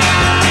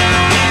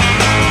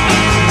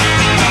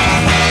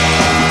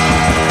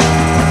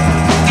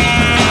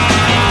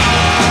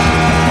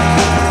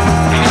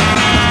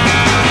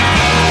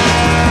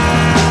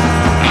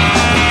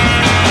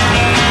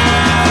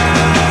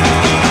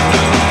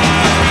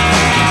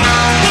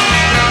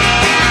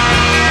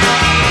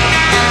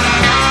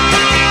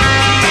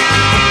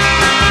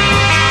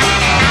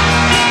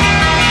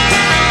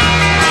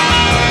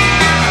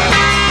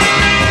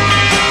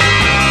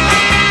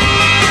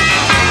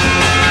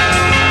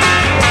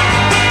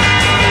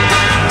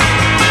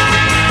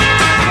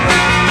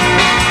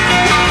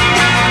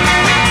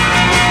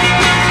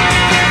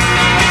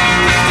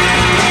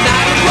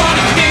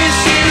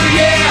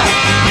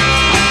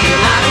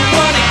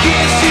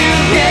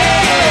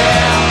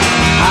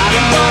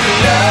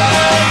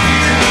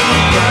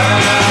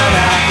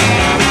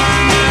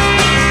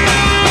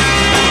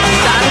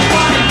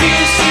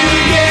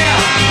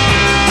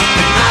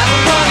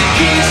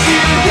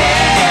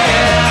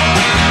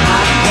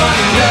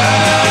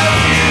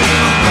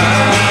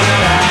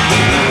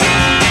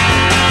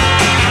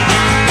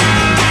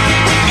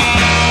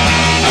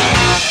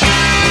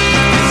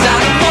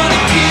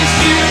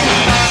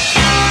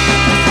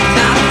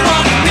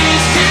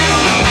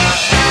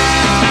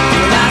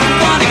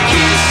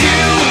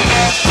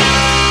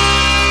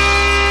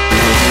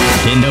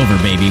 Bend over,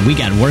 baby. We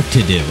got work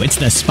to do. It's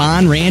the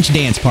Spawn Ranch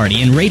Dance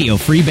Party in Radio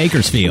Free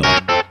Bakersfield.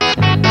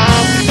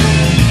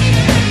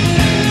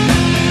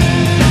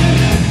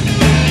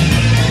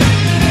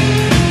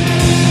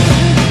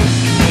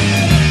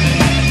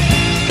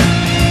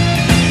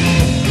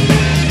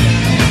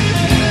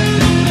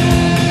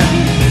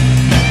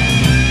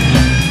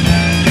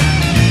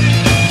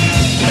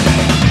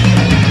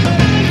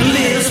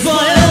 Little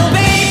spoiled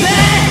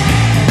baby,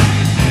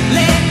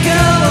 let go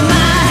of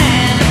my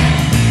hand.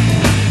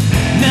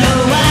 No,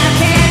 I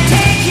can't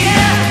take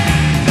you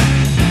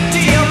to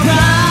your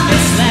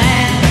promised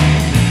land.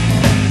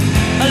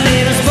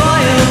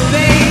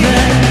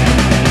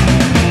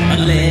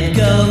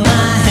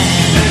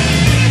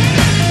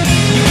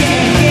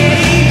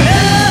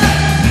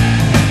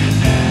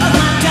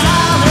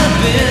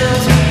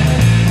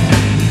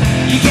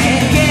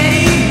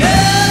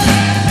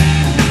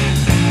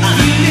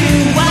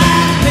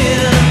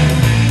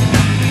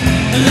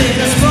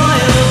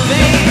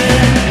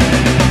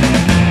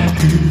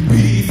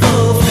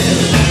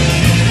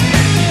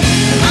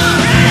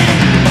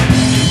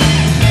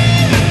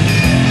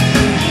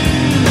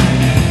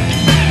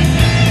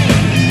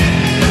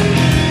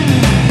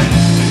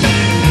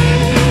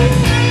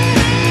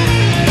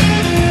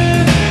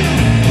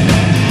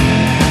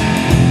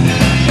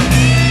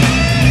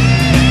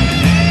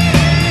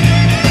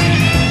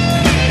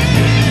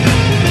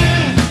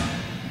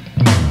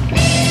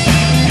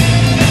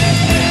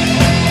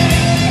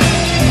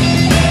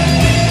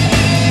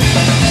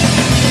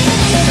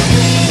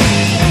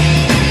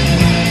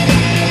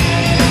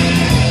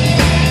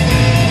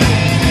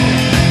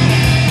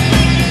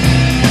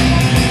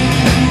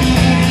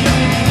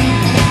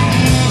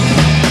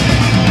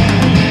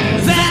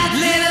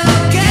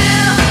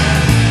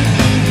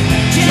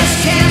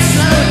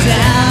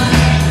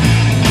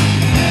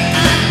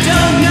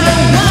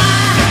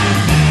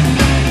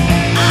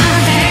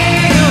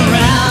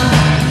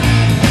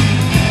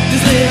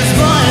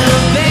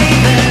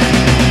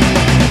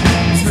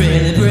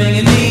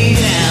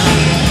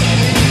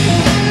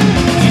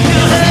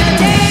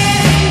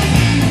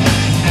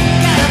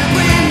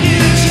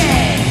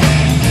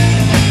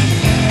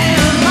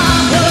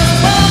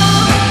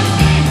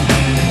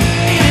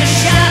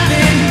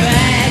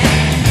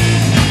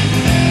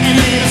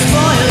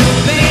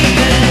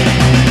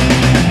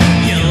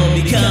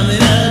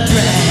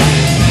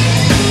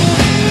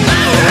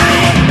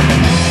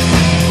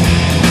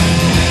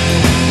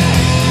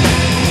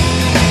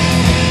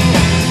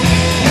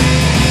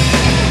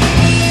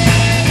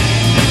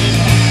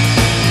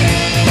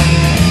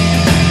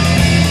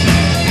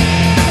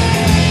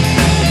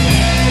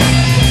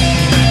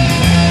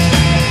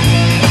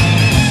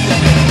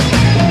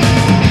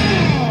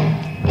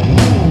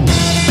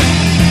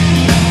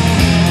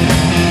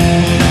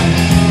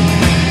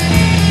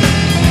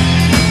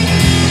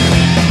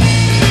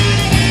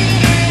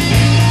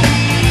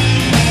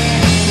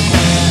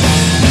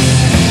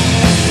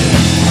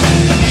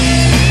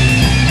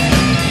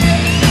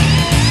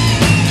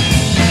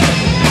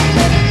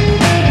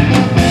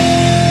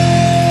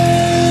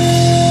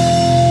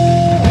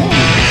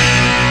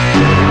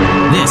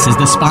 is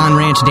the Spawn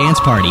Ranch Dance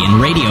Party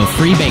in Radio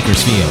Free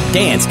Bakersfield.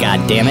 Dance,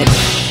 goddammit.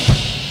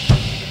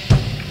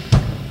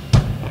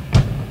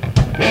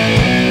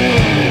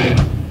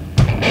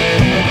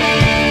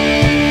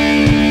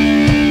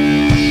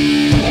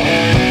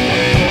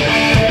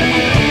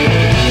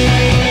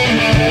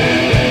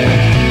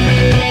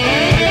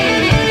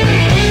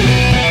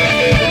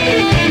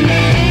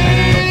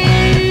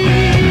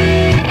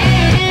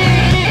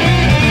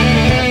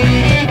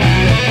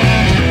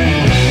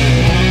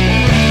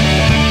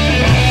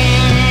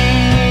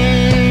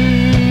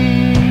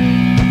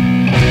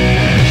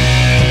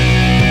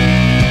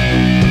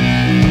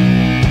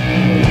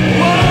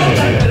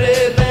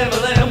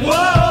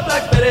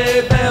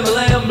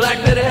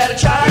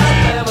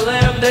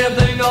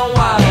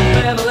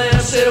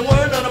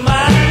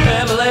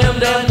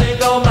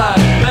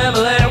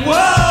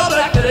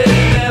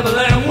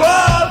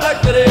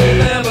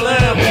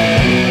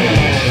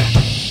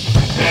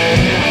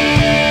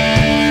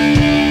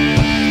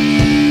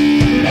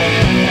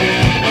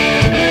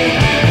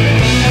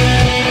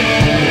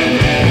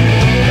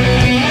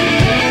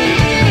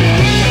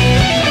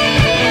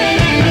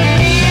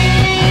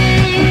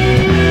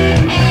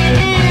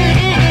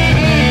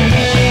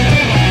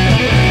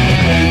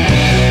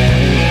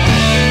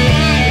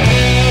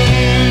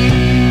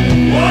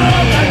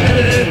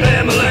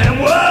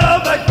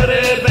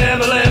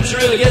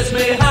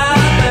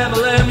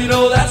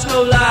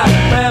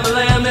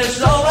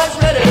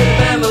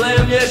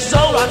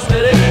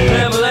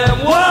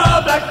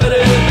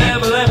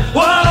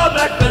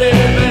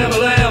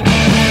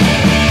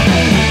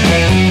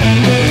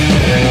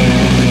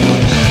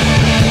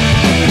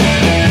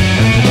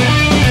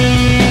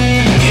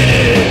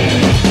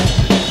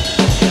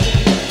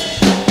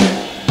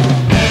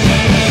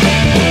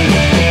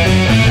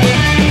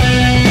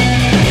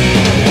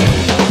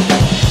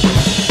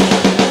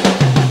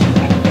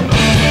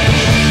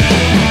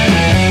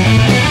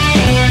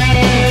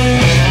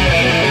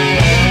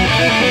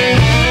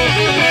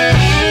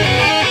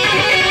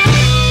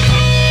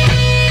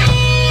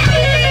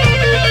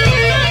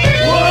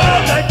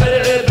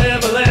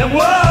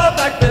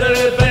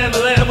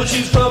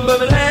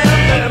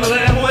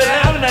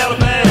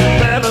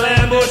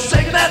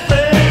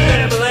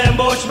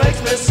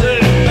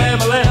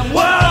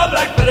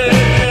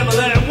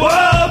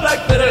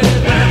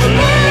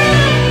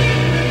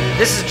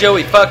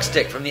 Joey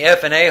Fuckstick from the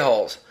F&A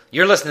Holes.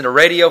 You're listening to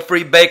Radio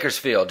Free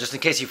Bakersfield, just in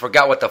case you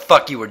forgot what the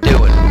fuck you were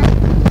doing.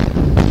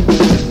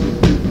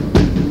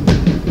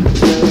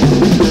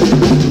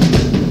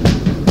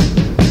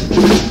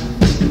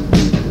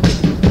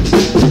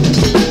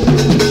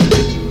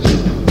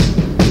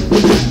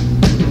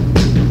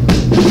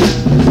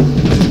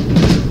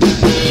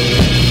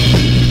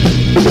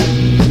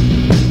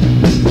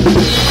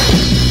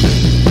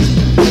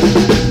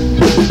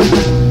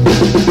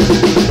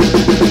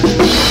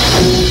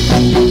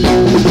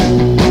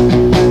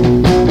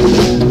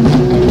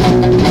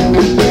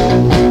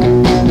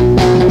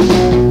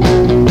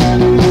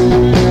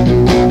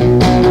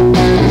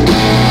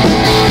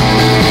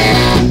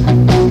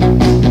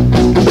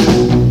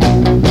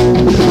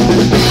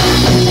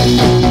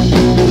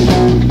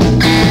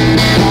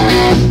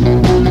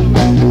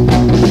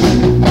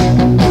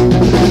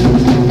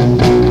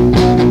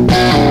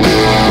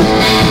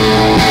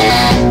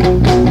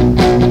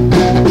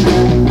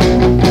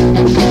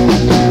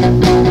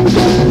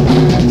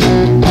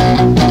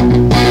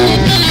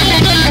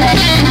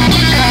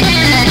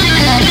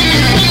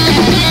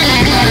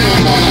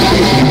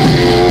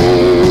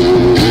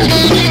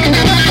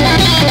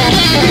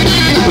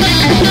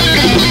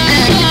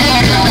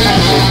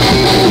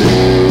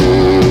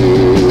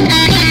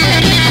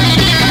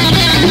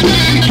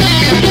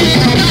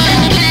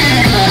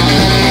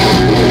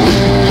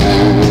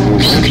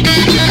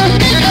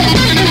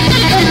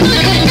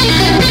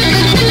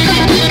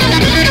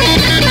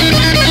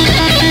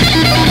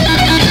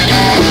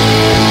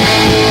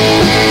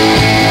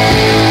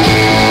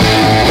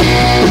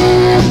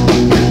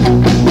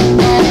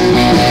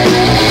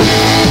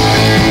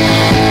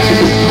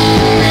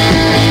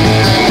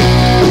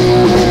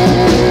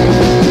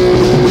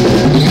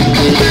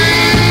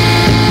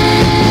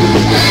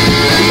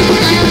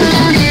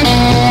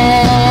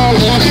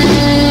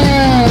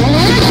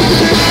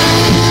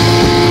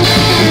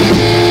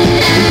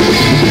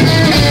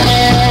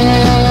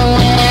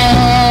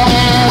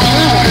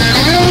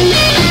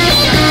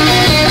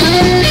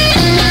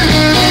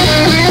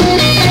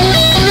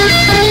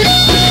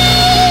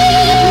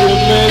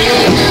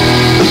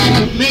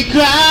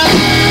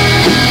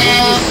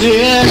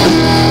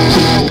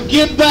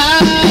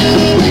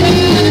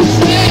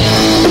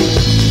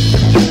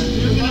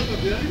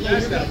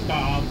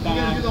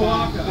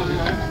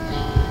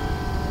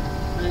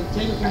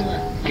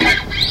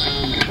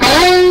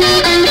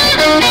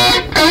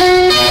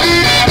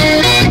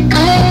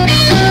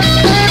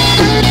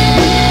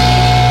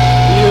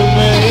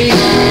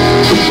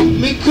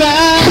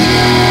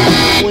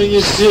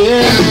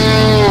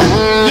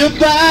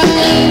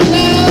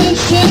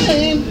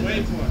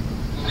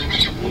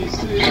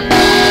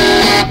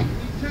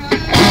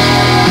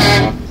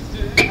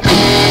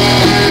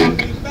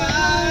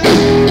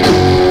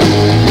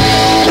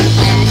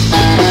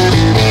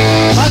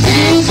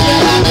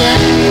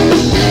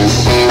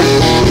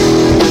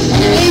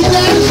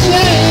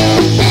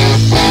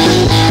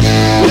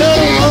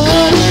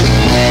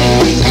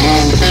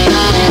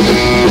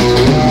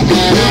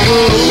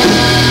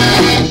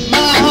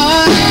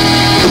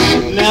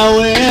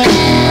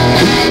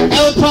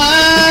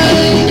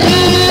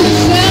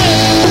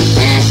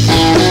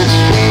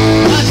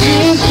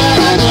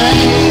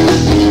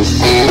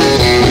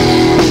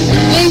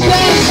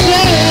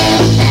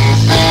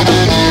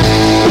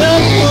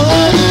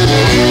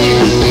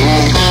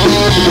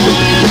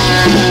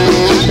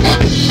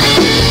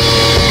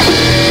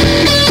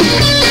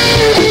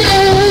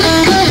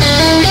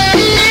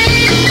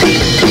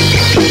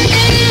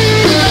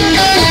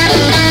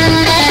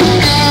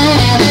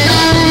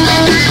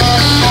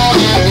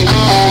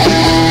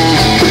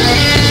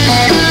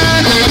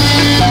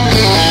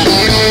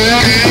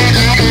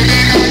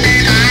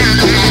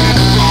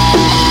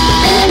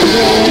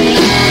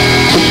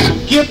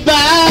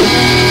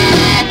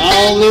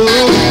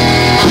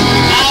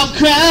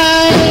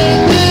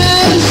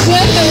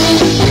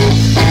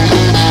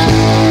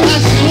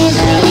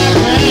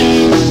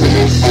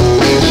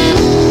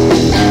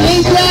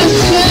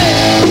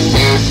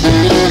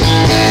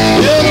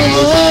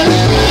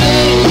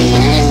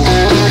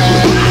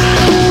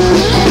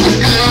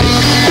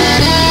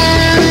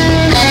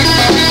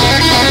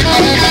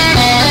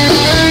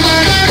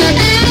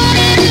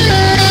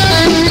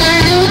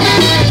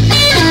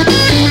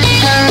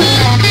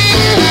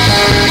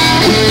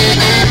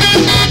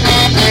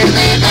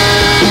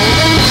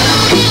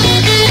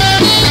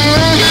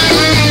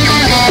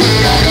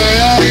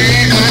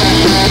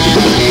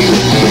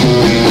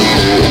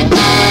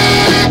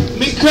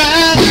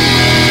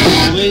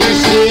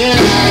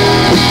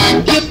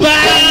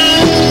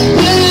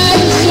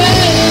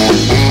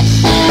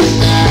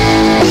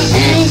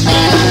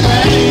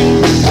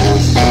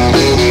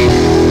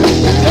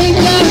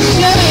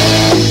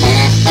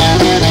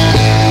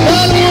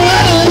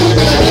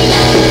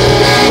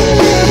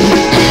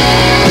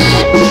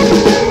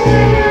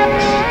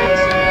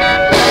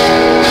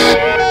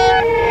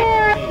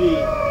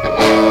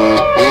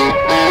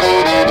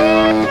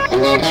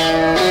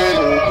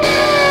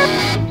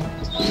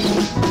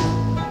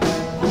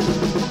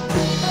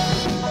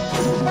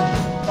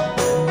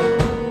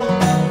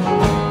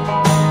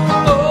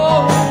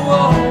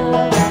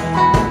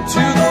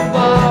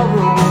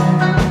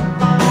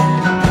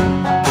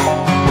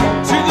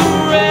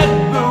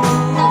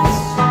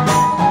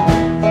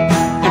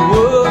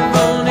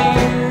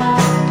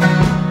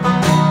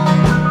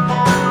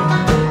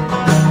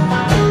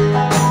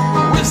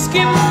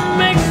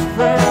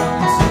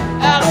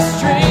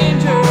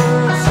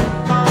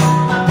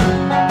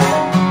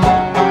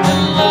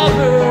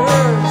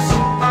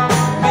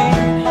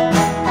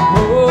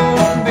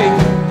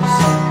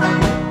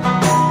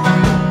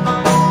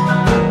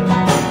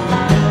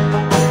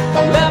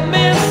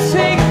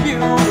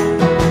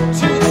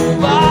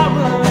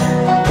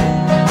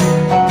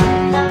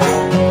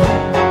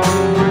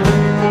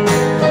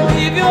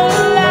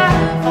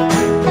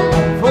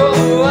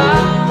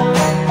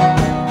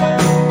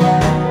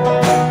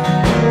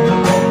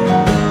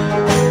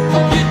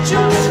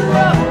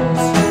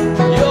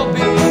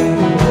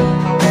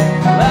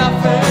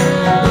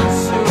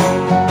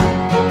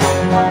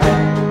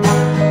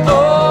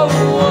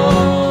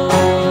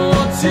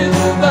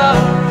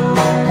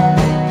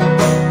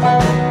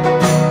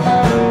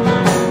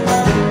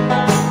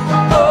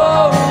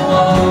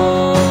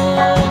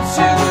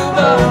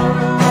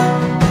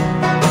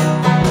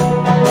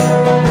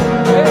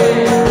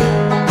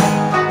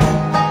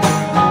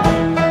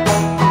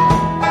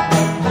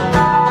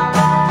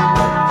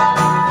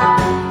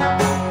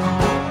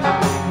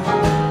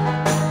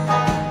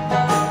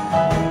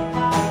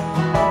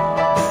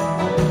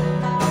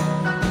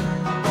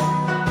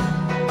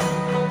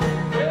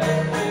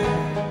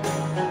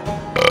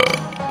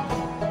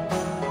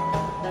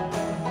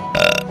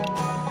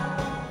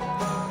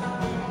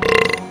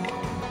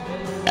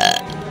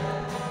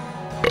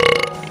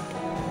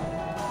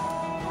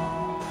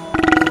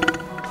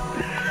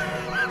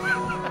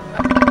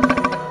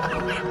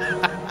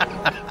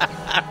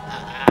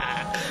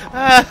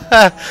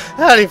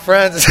 Howdy,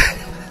 friends.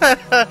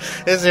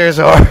 This here's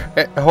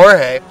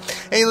Jorge.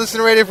 And you listen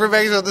to Radio Free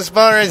Bakersfield, the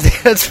Spawn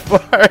Ranch Dance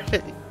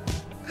Party.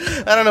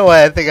 I don't know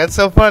why I think that's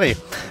so funny.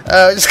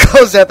 Just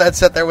close out that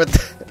set there with...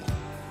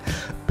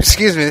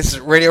 Excuse me, this is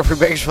Radio Free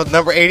Bakersfield,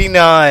 number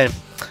 89.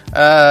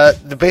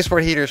 The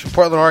Baseboard Heaters from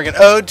Portland, Oregon.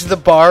 Ode to the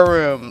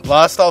Barroom.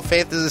 Lost All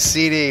Faith is a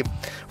CD.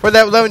 For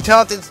that love and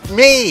talent, it's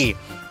me.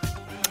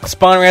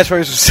 Spawn Ranch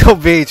Parties from Seal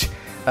Beach.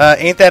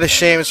 Ain't That a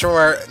Shame? It's from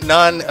our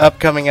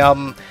non-upcoming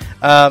album,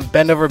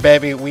 Bend Over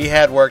Baby, We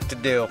Had Work to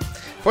Do.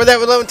 For that,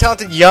 we love and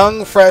talented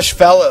Young Fresh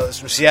Fellows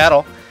from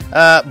Seattle.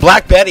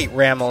 Black Betty,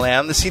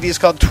 Ram-a-Lam. The CD is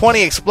called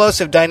 20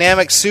 Explosive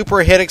Dynamic Super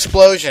Hit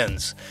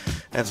Explosions.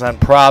 And it's on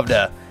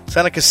Pravda. It's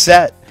on a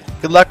cassette.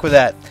 Good luck with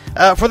that.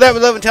 For that, we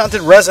love and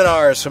talented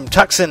Resonars from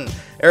Tucson,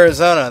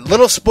 Arizona.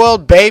 Little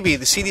Spoiled Baby.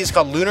 The CD is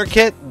called Lunar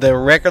Kit. The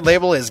record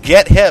label is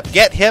Get Hip.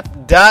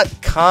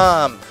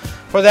 GetHip.com.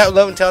 For that, we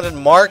love and talented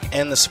Mark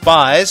and the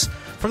Spies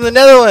from the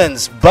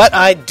Netherlands. But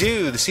I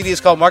Do. The CD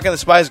is called Mark and the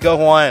Spies Go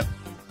Hawaiian.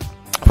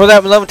 For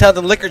that, we love and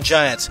talented Liquor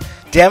Giants.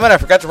 Damn it, I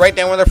forgot to write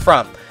down where they're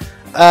from.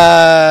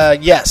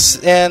 Yes.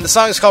 And the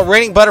song is called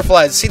Raining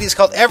Butterflies. The CD is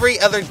called Every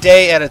Other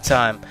Day at a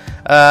Time.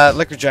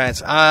 Liquor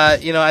Giants.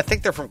 I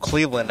think they're from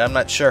Cleveland. I'm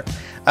not sure.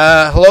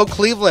 Hello,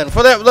 Cleveland.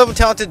 For that, we love and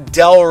talented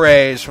Del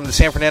Reyes from the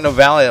San Fernando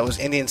Valley. That was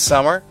Indian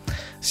Summer. The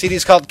CD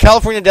is called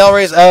California Del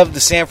Reyes of the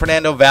San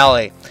Fernando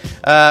Valley.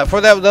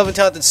 For that, we love and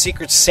talented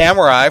Secret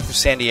Samurai from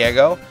San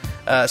Diego.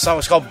 The song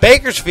was called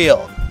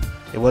Bakersfield.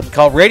 It wasn't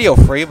called Radio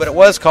Free, but it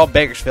was called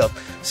Bakersfield.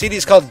 The CD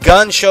is called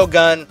Gun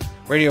Shogun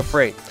Radio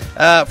Free.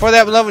 For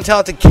that, we love and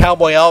talented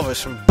Cowboy Elvis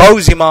from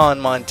Bozeman,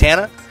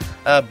 Montana.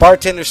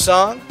 Bartender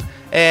Song.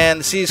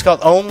 And the CD is called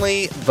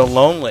Only the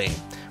Lonely.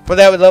 For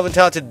that, we love and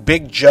talented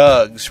Big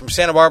Jugs from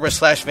Santa Barbara /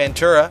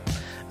 Ventura.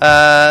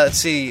 Let's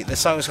see. The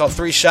song is called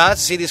Three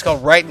Shots. The CD is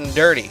called Right and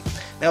Dirty.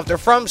 Now, if they're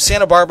from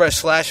Santa Barbara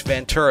 /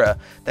 Ventura,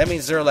 that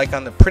means they're like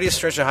on the prettiest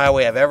stretch of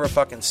highway I've ever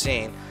fucking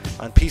seen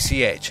on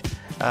PCH.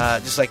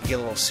 Just like to get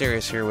a little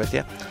serious here with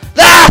you.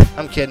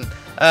 I'm kidding.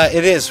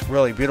 It is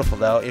really beautiful,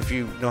 though, if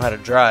you know how to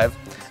drive.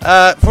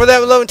 For that,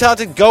 we love and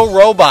talented Go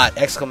Robot! !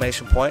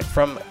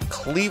 From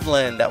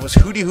Cleveland. That was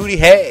Hootie Hootie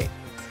Hey.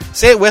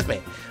 Say it with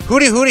me.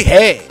 Hootie Hootie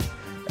Hey.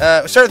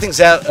 We started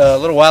things out a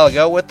little while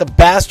ago with the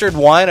Bastard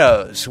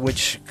Winos,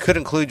 which could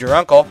include your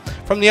uncle.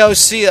 From the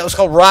OC, that was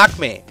called Rock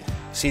Me.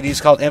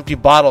 CD's called Empty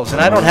Bottles, and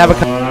I don't have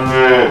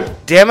a...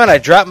 Damn it, I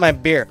dropped my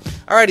beer.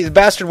 Alrighty, the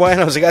Bastard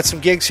Winos, I got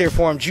some gigs here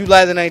for them.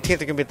 July the 19th, they're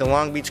going to be at the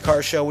Long Beach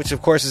Car Show, which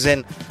of course is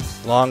in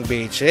Long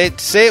Beach.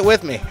 Say it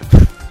with me.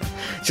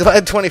 July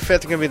the 25th, they're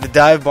going to be at the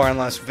Dive Bar in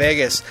Las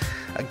Vegas.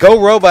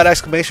 Go Robot! !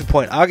 August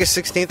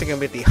 16th, they're going to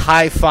be at the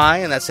Hi-Fi,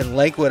 and that's in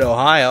Lakewood,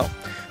 Ohio.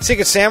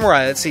 Secret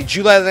Samurai, let's see,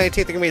 July the 19th,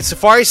 they're going to be at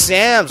Safari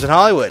Sam's in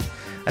Hollywood.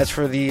 That's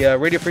for the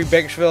Radio Free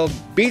Bakersfield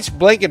Beach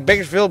Blanket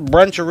Bakersfield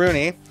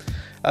Brunch-a-rooney,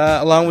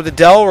 along with the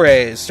Del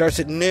Reyes. Starts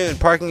at noon.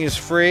 Parking is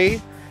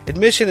free.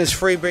 Admission is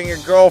free. Bring your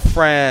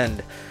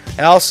girlfriend.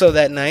 And also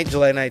that night,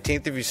 July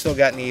 19th, if you still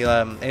got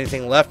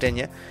anything left in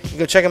you, you can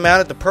go check them out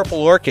at the Purple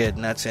Orchid,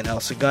 and that's in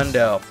El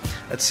Segundo.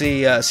 Let's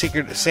see,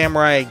 Secret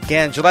Samurai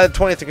again. July the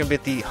 20th, they're going to be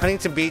at the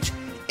Huntington Beach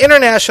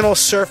International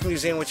Surf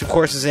Museum, which of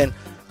course is in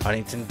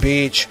Huntington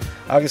Beach.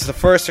 August the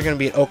 1st, they're going to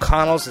be at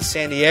O'Connell's in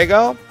San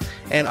Diego.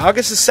 And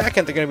August the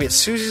 2nd, they're going to be at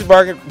Susie's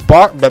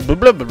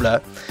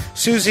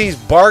Susie's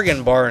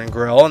Bargain Bar and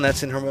Grill, and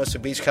that's in Hermosa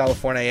Beach,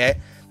 California.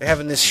 They're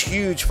having this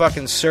huge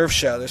fucking surf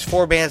show. There's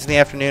 4 bands in the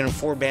afternoon and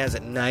 4 bands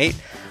at night.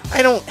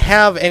 I don't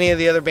have any of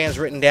the other bands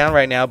written down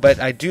right now, but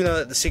I do know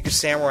that the Secret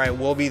Samurai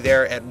will be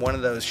there at one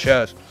of those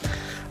shows.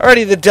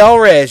 Alrighty, the Del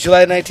Reys,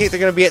 July 19th, they're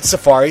going to be at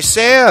Safari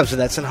Sam's, and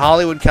that's in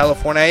Hollywood,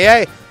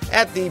 California,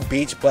 at the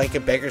Beach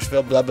Blanket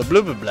Bakersfield, blah, blah,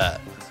 blah, blah,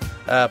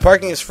 blah.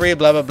 Parking is free,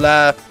 blah, blah,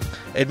 blah.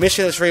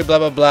 Admission is free, blah,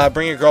 blah, blah.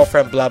 Bring your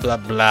girlfriend, blah, blah,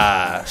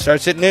 blah.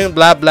 Starts at noon,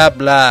 blah, blah,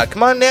 blah.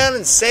 Come on down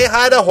and say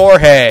hi to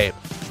Jorge.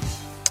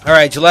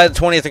 Alright, July the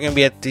 20th, they're going to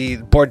be at the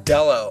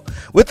Bordello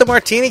with the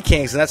Martini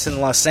Kings, and that's in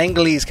Los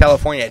Angeles,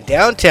 California.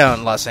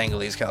 Downtown Los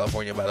Angeles,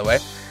 California, by the way.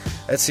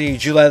 Let's see,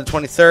 July the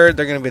 23rd,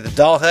 they're going to be at the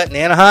Doll Hut in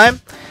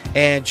Anaheim.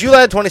 And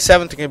July the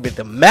 27th, they're going to be at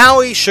the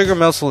Maui Sugar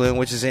Mill Saloon,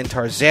 which is in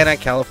Tarzana,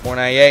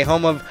 California,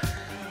 home of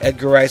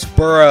Edgar Rice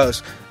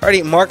Burroughs.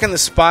 Alrighty, Mark and the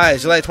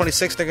Spies, July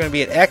 26th, they're going to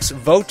be at Ex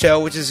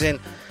Voto, which is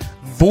in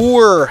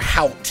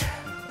Voorhout.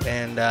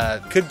 And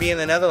could be in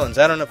the Netherlands.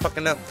 I don't know,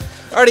 fucking know.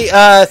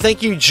 Alrighty,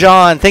 thank you,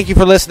 John. Thank you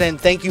for listening.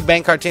 Thank you,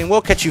 Bank Cartoon.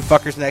 We'll catch you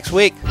fuckers next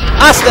week.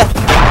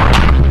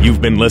 Hasta!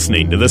 You've been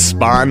listening to the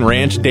Spawn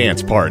Ranch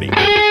Dance Party. Give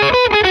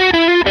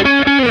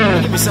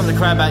me something to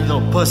cry about, you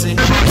little pussy.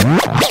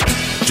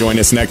 Join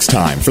us next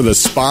time for the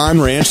Spawn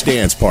Ranch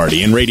Dance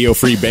Party in Radio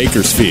Free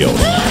Bakersfield.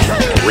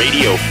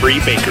 Radio Free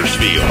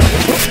Bakersfield.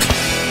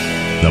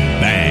 The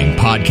Bang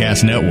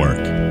Podcast Network.